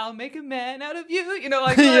 yeah, like, I'll make a man out of you, you know,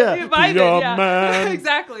 like, Yeah, vibing, be a yeah, man.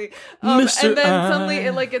 exactly. Mr. And then suddenly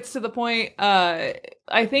it like gets to the point.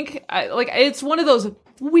 I think it's one of those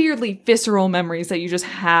weirdly visceral memories that you just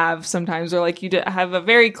have sometimes, or like you have a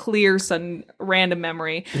very clear, sudden, random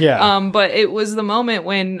memory. Yeah. But it was the moment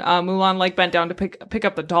when Mulan like bent down to pick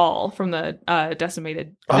up the doll from the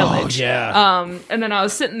decimated village. Oh yeah. And then I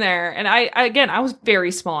was sitting there, and I was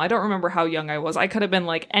very small. I don't remember how young I was. I could have been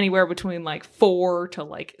like anywhere between like 4 to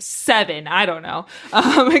like 7. I don't know.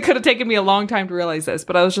 It could have taken me a long time to realize this,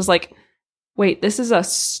 but I was just like, wait, this is a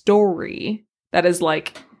story that is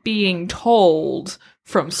like being told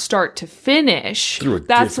from start to finish. Through a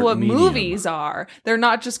That's different what medium. movies are. They're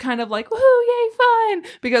not just kind of like, woohoo, yay, fun.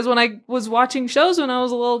 Because when I was watching shows when I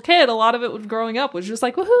was a little kid, a lot of it was growing up was just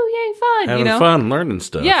like, woohoo, yay, fun. Having you know? fun, learning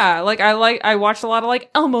stuff. Yeah, I watched a lot of like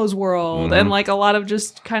Elmo's World and like a lot of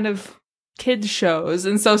just kind of kids shows,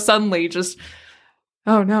 and so suddenly just,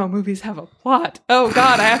 oh no, movies have a plot. Oh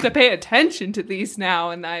God, I have to pay attention to these now,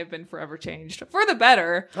 and I've been forever changed for the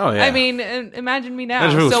better. Oh, yeah. I mean, imagine me now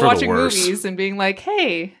Imagine if it was still for the watching worse. movies and being like,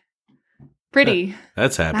 hey, pretty,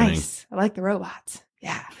 That's happening. nice, I like the robots.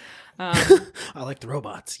 Yeah. I like the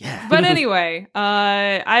robots. Yeah. But anyway,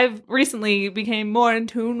 I've recently became more in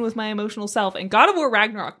tune with my emotional self, and God of War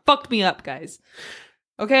Ragnarok fucked me up, guys.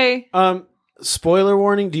 Okay? spoiler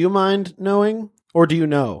warning, do you mind knowing? Or do you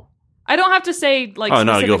know? I don't have to say like Oh,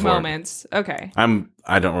 no, go specific for it. moments. Okay.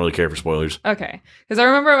 I don't really care for spoilers. Okay. Because I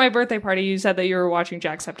remember at my birthday party, you said that you were watching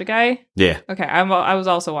Jacksepticeye. Yeah. Okay. I was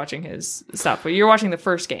also watching his stuff, but you're watching the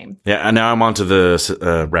first game. Yeah, and now I'm on to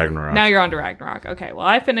the Ragnarok. Now you're on to Ragnarok. Okay. Well,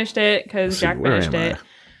 I finished it because See, Jack where finished am it.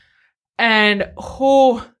 And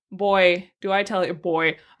oh boy, do I tell you,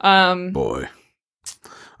 boy. Boy.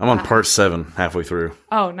 I'm on part 7, halfway through.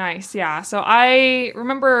 Oh, nice. Yeah. So I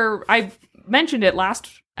remember I mentioned it last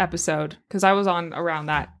episode because I was on around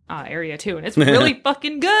that area too, and it's really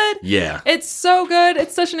fucking good. Yeah. It's so good.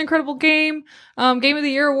 It's such an incredible game. Game of the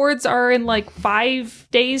Year awards are in like 5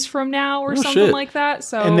 days from now or something shit. like that.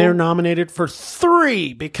 So And they're nominated for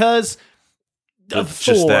 3 because of It's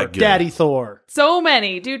just Thor, that good. Daddy Thor. so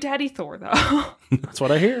many. Dude, Daddy Thor though. That's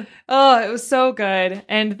what I hear. Oh, it was so good.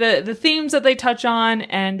 And the themes that they touch on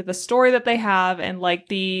and the story that they have and like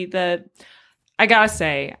the I gotta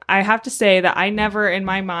say, I have to say that I never in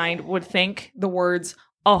my mind would think the words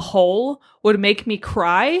a hole would make me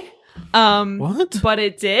cry. What? But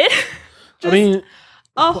it did. I mean,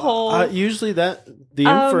 a hole. usually the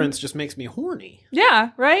inference just makes me horny. Yeah,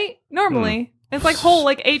 right? Normally. It's like hole,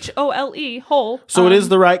 like HOLE, hole. So it is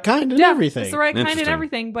the right kind and yeah, everything. It's the right kind and Interesting.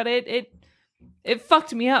 everything, but it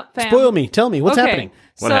fucked me up, fam. Spoil me. Tell me. What's happening?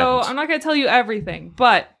 What so happens? I'm not going to tell you everything,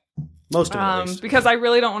 but Most of it, at least. because I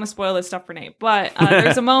really don't want to spoil this stuff for Nate. But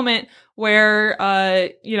there's a moment where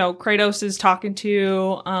Kratos is talking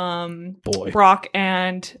to Boy. Brock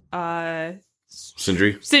and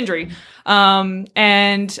Sindri.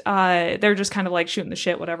 and they're just kind of like shooting the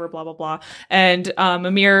shit, whatever, blah blah blah. And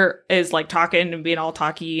Mimir is like talking and being all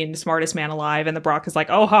talky and smartest man alive, and the Brock is like,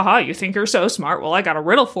 "Oh, haha, you think you're so smart? Well, I got a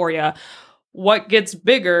riddle for you. What gets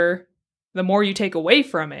bigger, the more you take away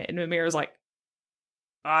from it?" And Mimir is like,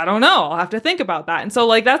 "I don't know. I'll have to think about that." And so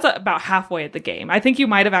like that's about halfway at the game. I think you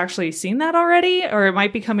might have actually seen that already, or it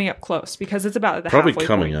might be coming up close because it's about the Probably halfway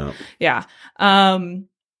coming point. up. Yeah.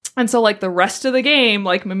 And so like the rest of the game,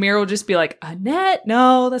 like Mimir will just be like, "Annette,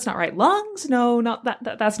 no, that's not right. Lungs, no, not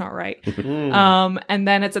that's not right." And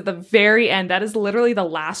then it's at the very end. That is literally the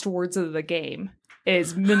last words of the game.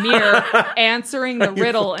 Is Mimir answering the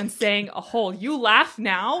riddle and saying a hole. You laugh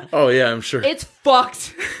now. Oh, yeah, I'm sure. It's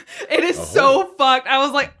fucked. It is so fucked. I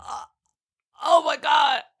was like, oh my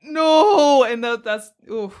God, no. And that's,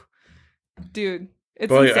 ooh, dude,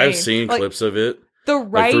 it's Well, insane. I've seen Like, clips of it. the Like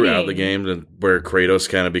writing. throughout the game, and where Kratos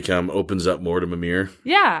kind of opens up more to Mimir.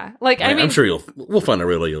 Yeah. Like, I mean, I'm sure we'll find a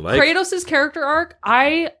riddle you like. Kratos' character arc,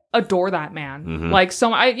 I adore that man. Mhm. Like,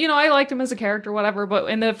 so I liked him as a character, whatever. But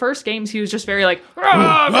in the first games, he was just very like,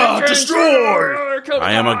 destroy!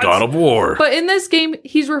 I am a god of war. But in this game,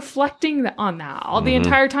 he's reflecting on that all the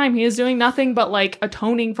entire time. He is doing nothing but like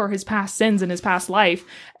atoning for his past sins in his past life.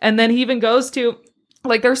 And then he even goes to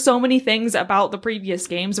like, there's so many things about the previous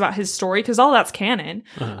games, about his story, because all that's canon,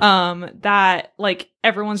 that like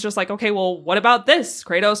everyone's just like, okay, well, what about this,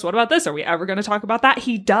 Kratos? What about this? Are we ever going to talk about that?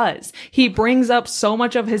 He does. He brings up so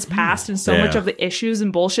much of his past and so much of the issues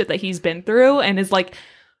and bullshit that he's been through, and is like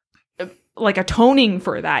atoning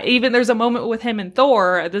for that. Even there's a moment with him and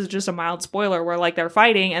Thor, this is just a mild spoiler, where like they're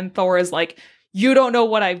fighting and Thor is like, "You don't know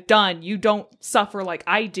what I've done. You don't suffer like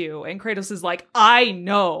I do." And Kratos is like, "I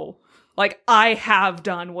know. Like, I have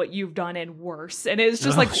done what you've done and worse." And it's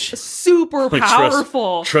just like super Like,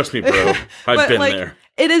 powerful. Trust me, bro. I've But, been like, there.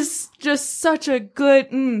 It is just such a good,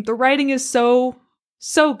 the writing is so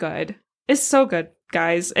good. It's so good,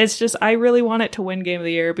 guys. It's just, I really want it to win Game of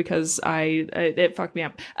the Year because it fucked me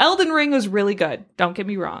up. Elden Ring was really good. Don't get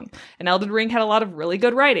me wrong. And Elden Ring had a lot of really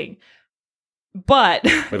good writing. But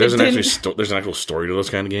Like, there's it an didn't- there's an actual story to those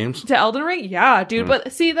kind of games. to Elden Ring? Yeah, dude.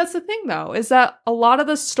 But see, that's the thing though, is that a lot of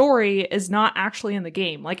the story is not actually in the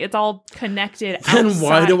game. Like, it's all connected Then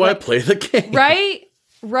why outside, do I like, play the game?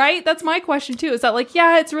 Right? That's my question too. Is that like,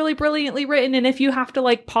 yeah, it's really brilliantly written, and if you have to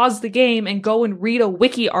like pause the game and go and read a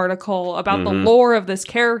wiki article about the lore of this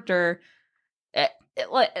character,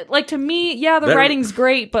 like to me, yeah, the That- writing's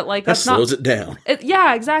great, but like That that's not slows it down.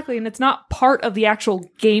 yeah, exactly. And it's not part of the actual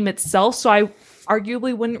game itself. So I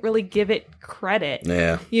arguably wouldn't really give it credit,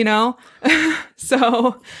 Yeah. you know?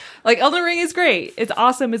 So, like, Elden Ring is great. It's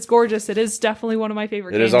awesome. It's gorgeous. It is definitely one of my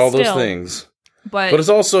favorite It games. is all those still. things. But But it's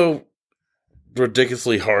also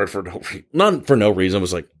ridiculously hard for not for no reason. It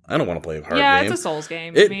was like, I don't want to play a hard yeah, game. it's a Souls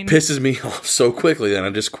game. It I mean, pisses me off so quickly that I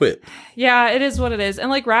just quit. yeah, it is what it is. And,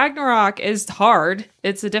 like, Ragnarok is hard.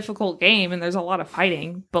 It's a difficult game, and there's a lot of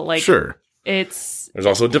fighting. But, like, Sure. There's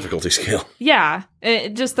also a difficulty scale. Yeah,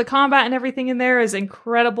 just the combat and everything in there is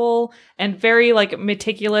incredible and very like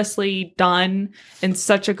meticulously done in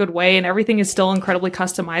such a good way, and everything is still incredibly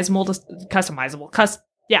customizable.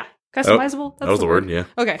 Customizable. That was the word, yeah.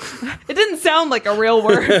 Okay, it didn't sound like a real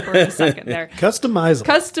word for a second there.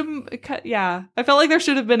 Customizable. Yeah. I felt like there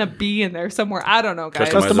should have been a B in there somewhere. I don't know, guys.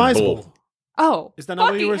 Customizable. Oh, Is that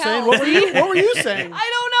not what you were fucking saying? hell. What were you saying?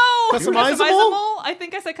 I don't know. Customizable? I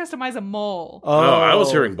think I said customizable. Oh, I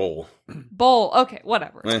was hearing bowl. Bowl. Okay,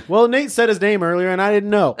 whatever. Well, Nate said his name earlier, and I didn't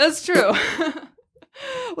know. That's true.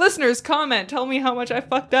 Listeners, comment. Tell me how much I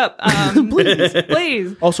fucked up.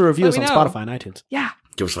 Please. Also, review us Let on me know. Spotify and iTunes. Yeah.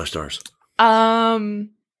 Give us 5 stars.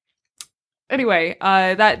 Anyway,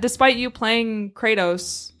 that despite you playing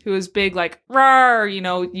Kratos, who is big, like, rawr,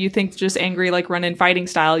 you think just angry, like, run-in fighting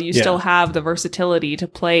style, you still have the versatility to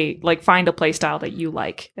play, like, find a play style that you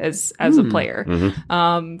like as a player.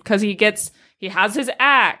 Mm-hmm. Because he has his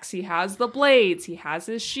axe, he has the blades, he has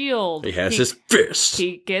his shield. He has his fist.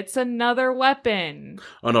 He gets another weapon.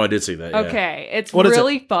 Oh, no, I did see that. Yeah. Okay, it's What is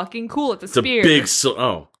really fucking cool. It's a It's a spear. big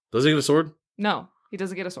oh, does he get a sword? No, he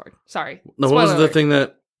doesn't get a sword. Sorry. No, Spoiler what was the alert. thing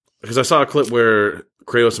that... Because I saw a clip where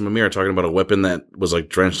Kratos and Mimir are talking about a weapon that was like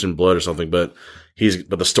drenched in blood or something, but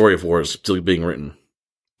the story of war is still being written.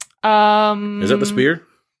 Is that the spear?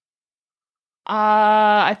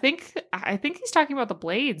 I think he's talking about the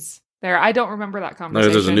blades there. I don't remember that No,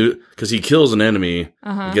 conversation. there's a new... Because he kills an enemy,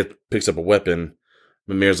 Uh-huh. picks up a weapon.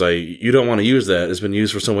 Mimir's like, you don't want to use that. It's been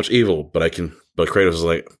used for so much evil, but Kratos is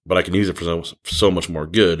like, but I can use it for so much more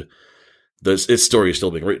good. Its story is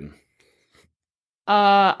still being written.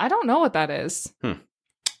 I don't know what that is.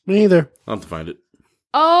 Me either. I'll have to find it.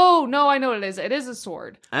 Oh, no, I know what it is. It is a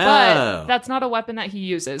sword. Oh. But that's not a weapon that he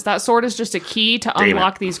uses. That sword is just a key to Damn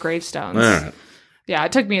unlock these gravestones. All right. Yeah,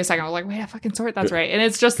 it took me a second. I was like, wait, a fucking sword? That's right. And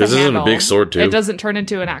it's just the Because this isn't handle. a big sword, too. It doesn't turn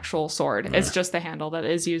into an actual sword. It's just the handle that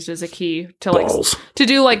is used as a key to Balls. to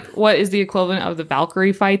do like what is the equivalent of the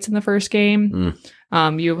Valkyrie fights in the first game.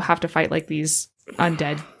 You have to fight like these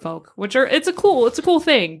undead folk, it's a cool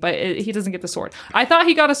thing, but he doesn't get the sword. I thought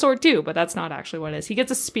he got a sword too, but that's not actually what it is. He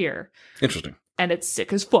gets a spear. Interesting. And it's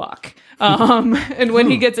sick as fuck. And when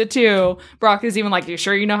he gets it too, Brock is even like, "You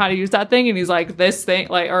sure you know how to use that thing?" And he's like, "This thing,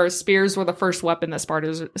 like, our spears were the first weapon that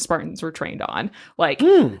Spartans were trained on. Like,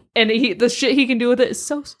 and the shit he can do with it is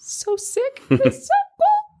so sick. It's so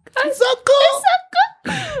cool. It's so cool.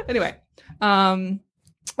 It's so cool." Anyway,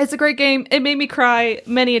 it's a great game. It made me cry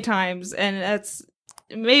many a times, and that's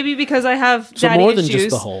maybe because I have So daddy more than issues. just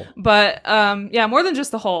the hole. But yeah, more than just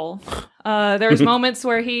the hole. There's moments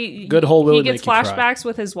where he Good hole will he make gets you cry. flashbacks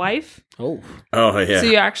with his wife. Oh. Yeah. So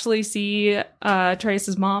you actually see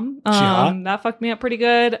Trace's mom. hot? That fucked me up pretty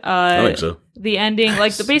good. I think so. The ending,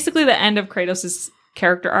 like basically the end of Kratos'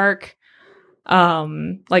 character arc.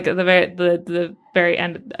 Like at the very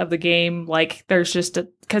end of the game, like there's just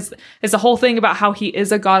because it's a whole thing about how he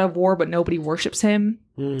is a god of war, but nobody worships him.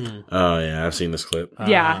 Oh, yeah. I've seen this clip.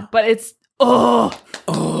 Yeah, but it's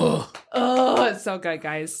it's so good,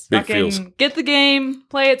 guys. Big feels. Get the game,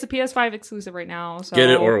 play it. It's a PS5 exclusive right now. So Get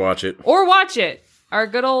it or watch it. or watch it. Our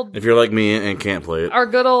good old If you're like me and can't play it.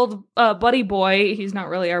 buddy boy. He's not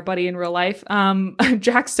really our buddy in real life.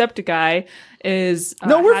 Jacksepticeye is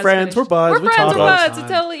No, we're has friends. finished- We're buds. We're We friends. talk We're all the buds. time.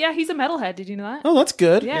 It's totally, yeah, he's a metalhead. Did you know that? Oh, that's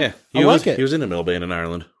good. Yeah. He I was like it. He was in a metal band in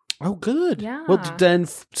Ireland. Oh, good. Yeah. Well, then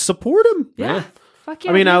support him. Yeah. Fuck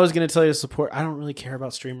yeah. I mean, dude. I was going to tell you to support. I don't really care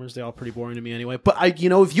about streamers. They're all pretty boring to me anyway. But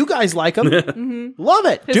if you guys like them, love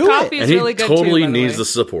it. His Do coffee it. is And he really good totally too, by the needs way. the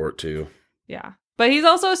support, too. Yeah. But he's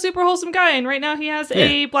also a super wholesome guy, and right now he has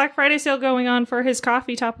a Black Friday sale going on for his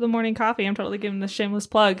coffee, top of the morning coffee. I'm totally giving the shameless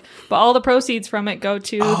plug. But all the proceeds from it go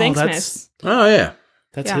to Thanksmiths. Oh, yeah.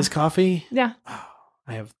 That's Yeah. his coffee. Yeah.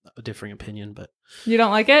 I have a differing opinion, but You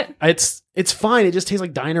don't like it? it's fine. It just tastes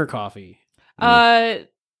like diner coffee,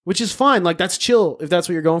 which is fine. Like that's chill if that's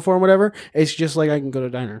what you're going for and whatever. It's just like I can go to a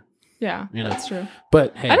diner. Yeah, You know. that's true.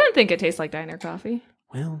 But hey, I don't think it tastes like diner coffee.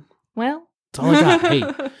 well, Well, that's all I got. Hey,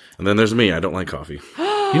 And then there's me. I don't like coffee.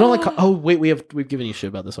 you don't like? Oh wait, we've given you shit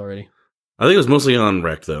about this already. I think it was mostly on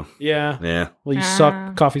Rec, though. Yeah. Yeah. Well, you Ah.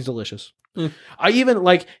 suck. Coffee's delicious. I even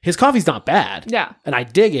like his coffee's not bad. Yeah. And I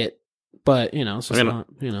dig it, but it's just not.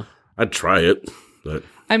 I'd try it, but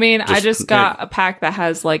I mean, I Just- just got a pack that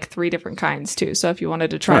has like 3 different kinds too. So if you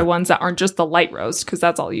wanted to try Huh. ones that aren't just the light roast, because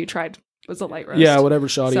that's all you tried was the light roast. Yeah, whatever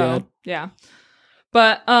shot he So had. yeah.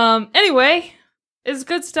 But anyway, it's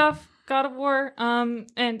good stuff. God of War.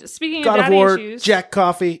 And speaking God of of daddy War, issues, Jack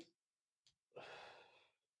Coffee.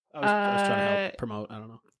 I was trying to help promote. I don't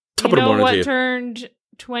know. top you of the know morning what to you. turned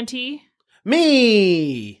 20?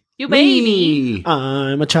 Me. You baby. Me.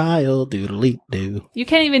 I'm a child, doodly-doo. You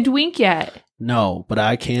can't even twink yet. No, but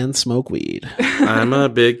I can smoke weed. I'm a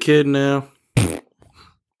big kid now.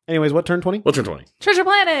 Anyways, what turned 20? What's your 20? Treasure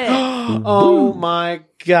Planet. Oh my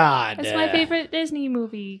god. It's my favorite Disney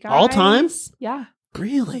movie, guys. All time? Yeah. My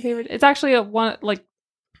Really? favorite. It's actually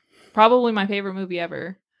probably my favorite movie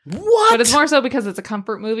ever. What? But it's more so because it's a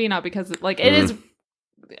comfort movie, not because it is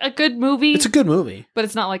a good movie. It's a good movie. but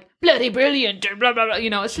it's not like bloody brilliant or blah blah blah. You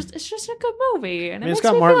know, it's just a good movie, and I mean, it it's makes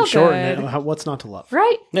got me Martin feel Short good. in it. What's not to love?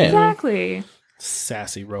 Right? Yeah. Exactly.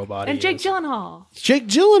 Sassy robot. And he Jake is. Gyllenhaal. Jake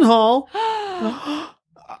Gyllenhaal.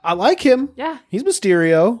 I like him. Yeah, He's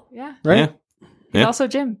Mysterio, yeah. right? Yeah. He's Yeah. also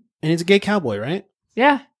Jim. And he's a gay cowboy, right?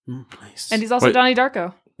 Yeah, Nice. and he's also Wait. Donnie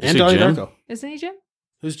Darko. Is and he Donnie Jim? Darko. Isn't he Jim?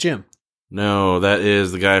 Who's Jim? No, that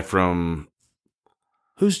is the guy from.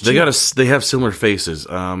 Who's They Jim? They have similar faces.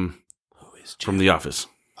 Who is Jim? From The Office.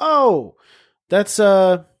 Oh, that's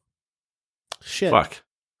shit. Fuck.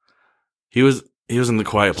 He was in The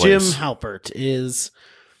Quiet Jim Place. Halpert is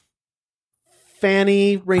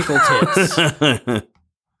Fanny Wrinkle Tits.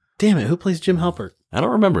 Damn it! Who plays Jim Halpert? I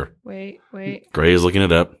don't remember. Wait. Gray is looking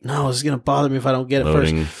it up. No, this is gonna bother me if I don't get it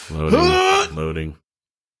Loading. first. Loading.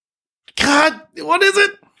 God, what is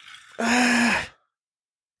it? I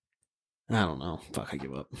don't know. Fuck, I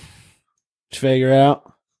give up. Did you figure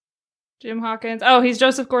out Jim Hawkins. Oh, he's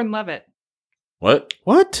Joseph Gordon-Levitt. What?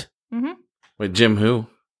 what? Mm-hmm. Wait, Jim who?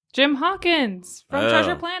 Jim Hawkins from Oh.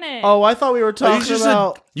 Treasure Planet. Oh, I thought we were Oh, talking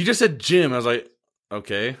about. you just said Jim. I was like,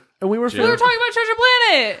 okay. And we were. Jim. we were talking about Treasure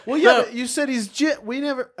Planet. Well, yeah, No. but you said he's We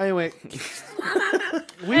never. Anyway.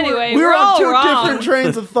 Anyway, we were we're on all two wrong. different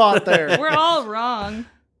trains of thought there. We're all wrong.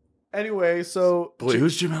 Anyway, so Wait,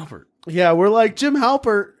 who's Jim Halpert? yeah, we're like Jim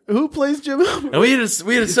Halpert. Who plays Jim Halpert? And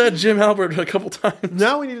we had said Jim Halpert a couple times.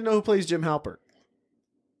 Now we need to know who plays Jim Halpert.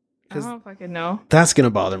 I don't fucking know. That's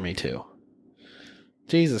gonna bother me too.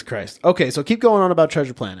 Jesus Christ. Okay, so keep going on about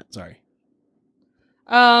Treasure Planet. Sorry.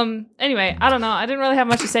 Anyway, I don't know. I didn't really have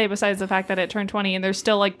much to say besides the fact that it turned 20 and there's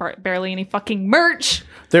still like barely any fucking merch.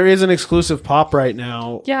 There is an exclusive pop right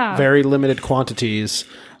now. Yeah. Very limited quantities.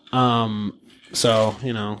 So,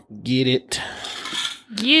 get it.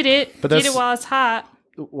 Get it. But Get that's- it while it's hot.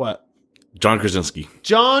 What? John Krasinski.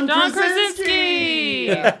 John John Krasinski!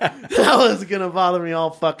 Krasinski! That was gonna bother me all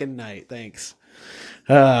fucking night. Thanks.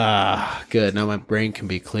 Good. Now my brain can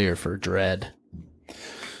be clear for Dread.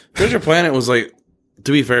 Treasure Planet was like,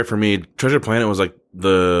 to be fair for me, Treasure Planet was like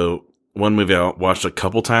the one movie I watched a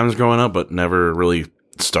couple times growing up, but never really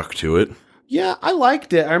stuck to it. Yeah, I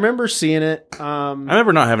liked it. I remember seeing it. I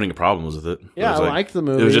remember not having any problems with it. Yeah, It was I liked the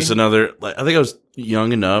movie. It was just another, like, I think I was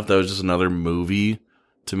young enough that was just another movie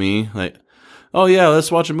to me. Like, oh yeah,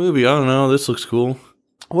 let's watch a movie. I don't know, this looks cool.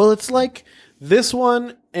 Well, it's like this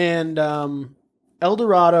one and El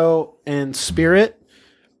Dorado and Spirit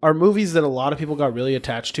are movies that a lot of people got really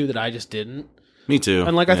attached to that I just didn't. Me too.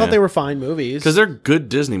 And I thought they were fine movies. because they're good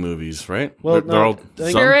Disney movies, right? Well, they're no, all I think-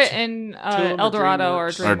 Spirit and of them El are Dorado or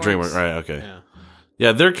DreamWorks. Or DreamWorks. DreamWorks, right? Okay, Yeah.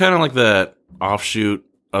 yeah, they're kind of like that offshoot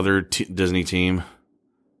other Disney team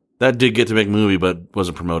that did get to make a movie, but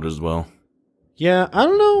wasn't promoted as well. Yeah, I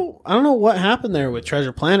don't know what happened there with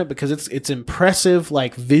Treasure Planet because it's impressive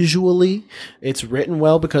like visually. It's written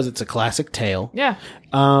well because it's a classic tale. Yeah.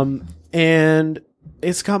 And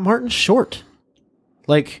it's got Martin Short.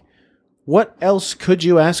 Like, what else could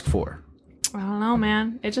you ask for? I don't know,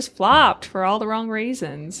 man. It just flopped for all the wrong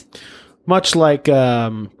reasons. Much like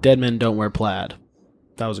Dead Men Don't Wear Plaid.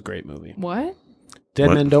 That was a great movie. What? Dead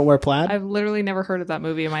What? Men Don't Wear Plaid? I've literally never heard of that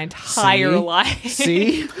movie in my entire See? life.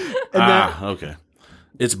 See? And Okay.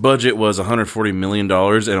 Its budget was $140 million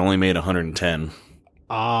and only made 110.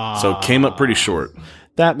 So it came up pretty short.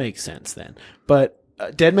 that makes sense then. But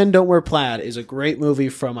Dead Men Don't Wear Plaid is a great movie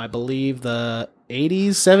from, I believe, the 80s,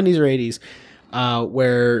 70s or 80s,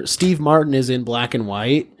 where Steve Martin is in black and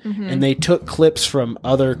white, and they took clips from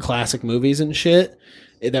other classic movies and shit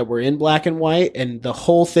that were in black and white, and the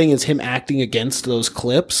whole thing is him acting against those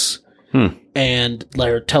clips and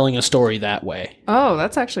they're telling a story that way. Oh,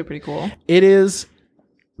 that's actually pretty cool. It is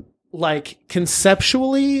like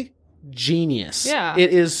conceptually genius. Yeah.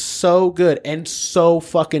 It is so good and so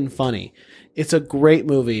fucking funny. It's a great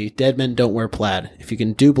movie. Dead Men Don't Wear Plaid. If you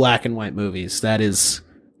can do black and white movies, that is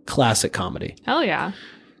classic comedy. Hell yeah.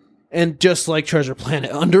 And just like Treasure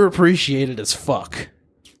Planet, underappreciated as fuck.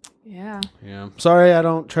 Yeah. Yeah. Sorry I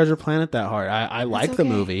don't Treasure Planet that hard. I like the okay.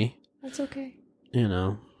 movie, That's okay.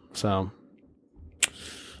 so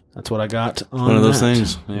that's what I got on One of those that.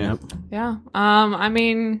 things. Yeah. Yep. Yeah. I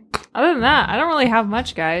mean, other than that, I don't really have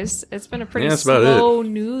much, guys. It's been a pretty that's about slow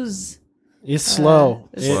news. It's slow.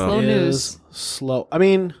 it's It slow is news. slow. I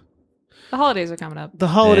mean, The holidays are coming up. The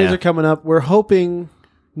holidays Yeah. are coming up. We're hoping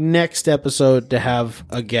next episode to have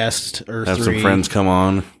a guest or Have three, some friends come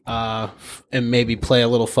on. and maybe play a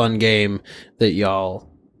little fun game that y'all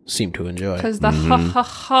seem to enjoy. Because the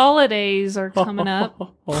holidays are coming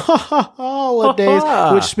up. Holidays.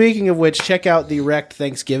 Which, speaking of which, check out the Wrecked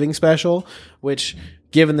Thanksgiving special, which,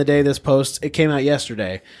 given the day this posts, it came out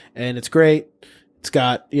yesterday, and it's great. It's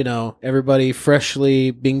got, everybody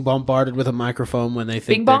freshly being bombarded with a microphone when they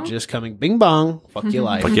think Bing they're bong? just coming. Bing bong. Fuck your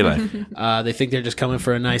life. Fuck your life. They think they're just coming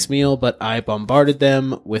for a nice meal, but I bombarded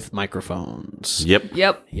them with microphones. Yep.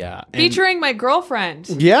 Yep. Yeah. And- Featuring my girlfriend.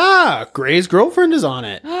 yeah. Gray's girlfriend is on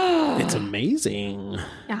it. It's amazing.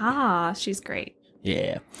 Ah, she's great.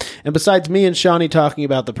 Yeah. And besides me and Shawnee talking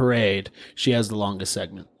about the parade, she has the longest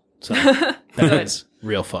segment. So that's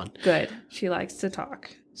real fun. Good. She likes to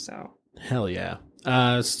talk. So, Hell yeah.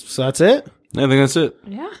 So that's it. I think that's it.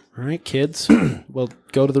 yeah. All right, kids. Well,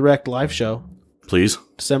 go to the Wrecked live show, Please.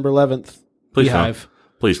 December 11th. Please Beehive.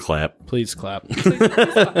 Please clap. Please clap.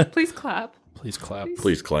 Please clap. Please clap.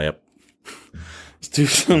 Please clap. Let's do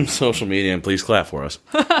some social media and please clap for us.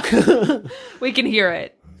 We can hear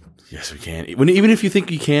it. Yes, we can. Even if you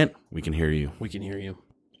think you can't, we can hear you. We can hear you.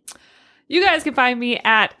 You guys can find me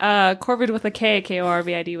at Corvid with a K,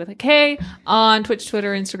 Korvid with a K, on Twitch,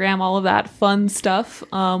 Twitter, Instagram, all of that fun stuff.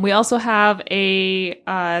 We also have a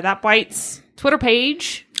That Bites Twitter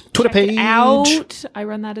page. Twitter Check it page. out. I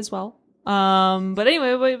run that as well. But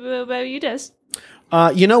anyway, what about you, Des?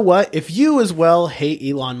 You know what? If you as well hate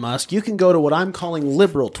Elon Musk, you can go to what I'm calling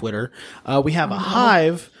liberal Twitter. We have a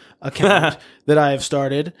Hive account that I have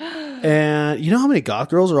started. And you know how many goth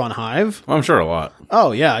girls are on Hive? I'm sure a lot.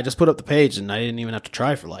 Oh, yeah. I just put up the page and I didn't even have to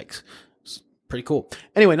try for likes. It's pretty cool.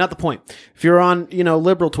 Anyway, not the point. If you're on,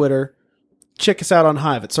 liberal Twitter, check us out on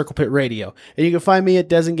Hive at Circle Pit Radio. And you can find me at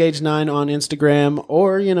Desengage9 on Instagram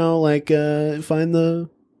or, find the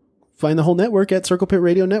whole network at Circle Pit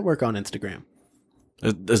Radio Network on Instagram.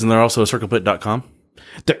 Isn't there also a circlepit.com?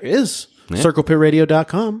 There is. Yeah.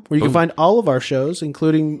 CirclePitRadio.com, where you can Boom. find all of our shows,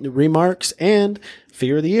 including Remarks and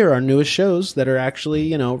Fear of the Year, our newest shows that are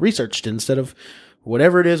actually, researched instead of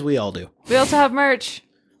whatever it is we all do. We also have merch.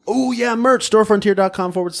 Oh, yeah, merch.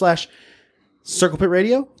 Storefrontier.com/Circle Pit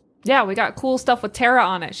Radio. Yeah, we got cool stuff with Tara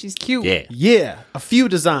on it. She's cute. Yeah. Yeah, a few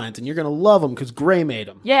designs, and you're going to love them because Gray made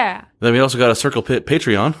them. Yeah. Then we also got a Circle Pit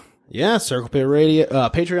Patreon. Yeah, Circle Pit Radio,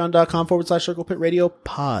 Patreon.com/Circle Pit Radio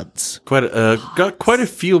Pods. Got quite a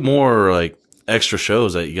few more extra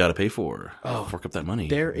shows that you got to pay for. Oh, fork up that money.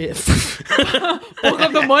 There is. Look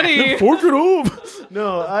at the money. Fork it up.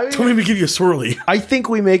 No, Don't even give you a swirly. I think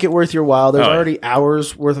we make it worth your while. There's Oh, yeah. already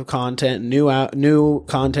hours worth of content, new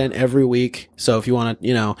content every week. So if you want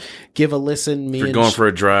to, give a listen, If you're going for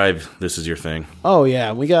a drive, this is your thing. oh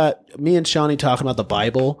yeah, we got me and Shawnee talking about the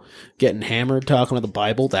Bible, getting hammered talking about the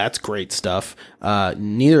Bible. That's great stuff.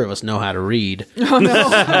 Neither of us know how to read. Oh,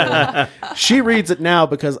 no. She reads it now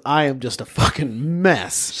because I am just a fucking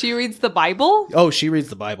mess. She reads the Bible? Oh, she reads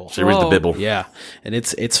the Bible. She reads the Whoa. Bible. Yeah, and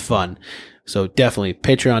it's fun. So definitely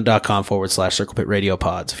patreon.com/Circle Pit Radio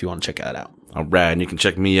Pods if you want to check that out. All right, and you can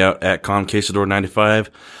check me out at Concasador95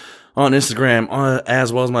 on Instagram,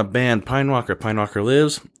 as well as my band Pine Walker. Pine Walker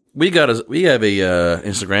Lives. We have a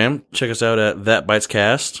Instagram. Check us out at That Bites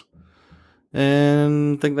Cast.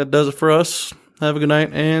 And I think that does it for us. Have a good night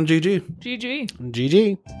and GG. GG.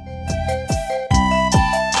 GG.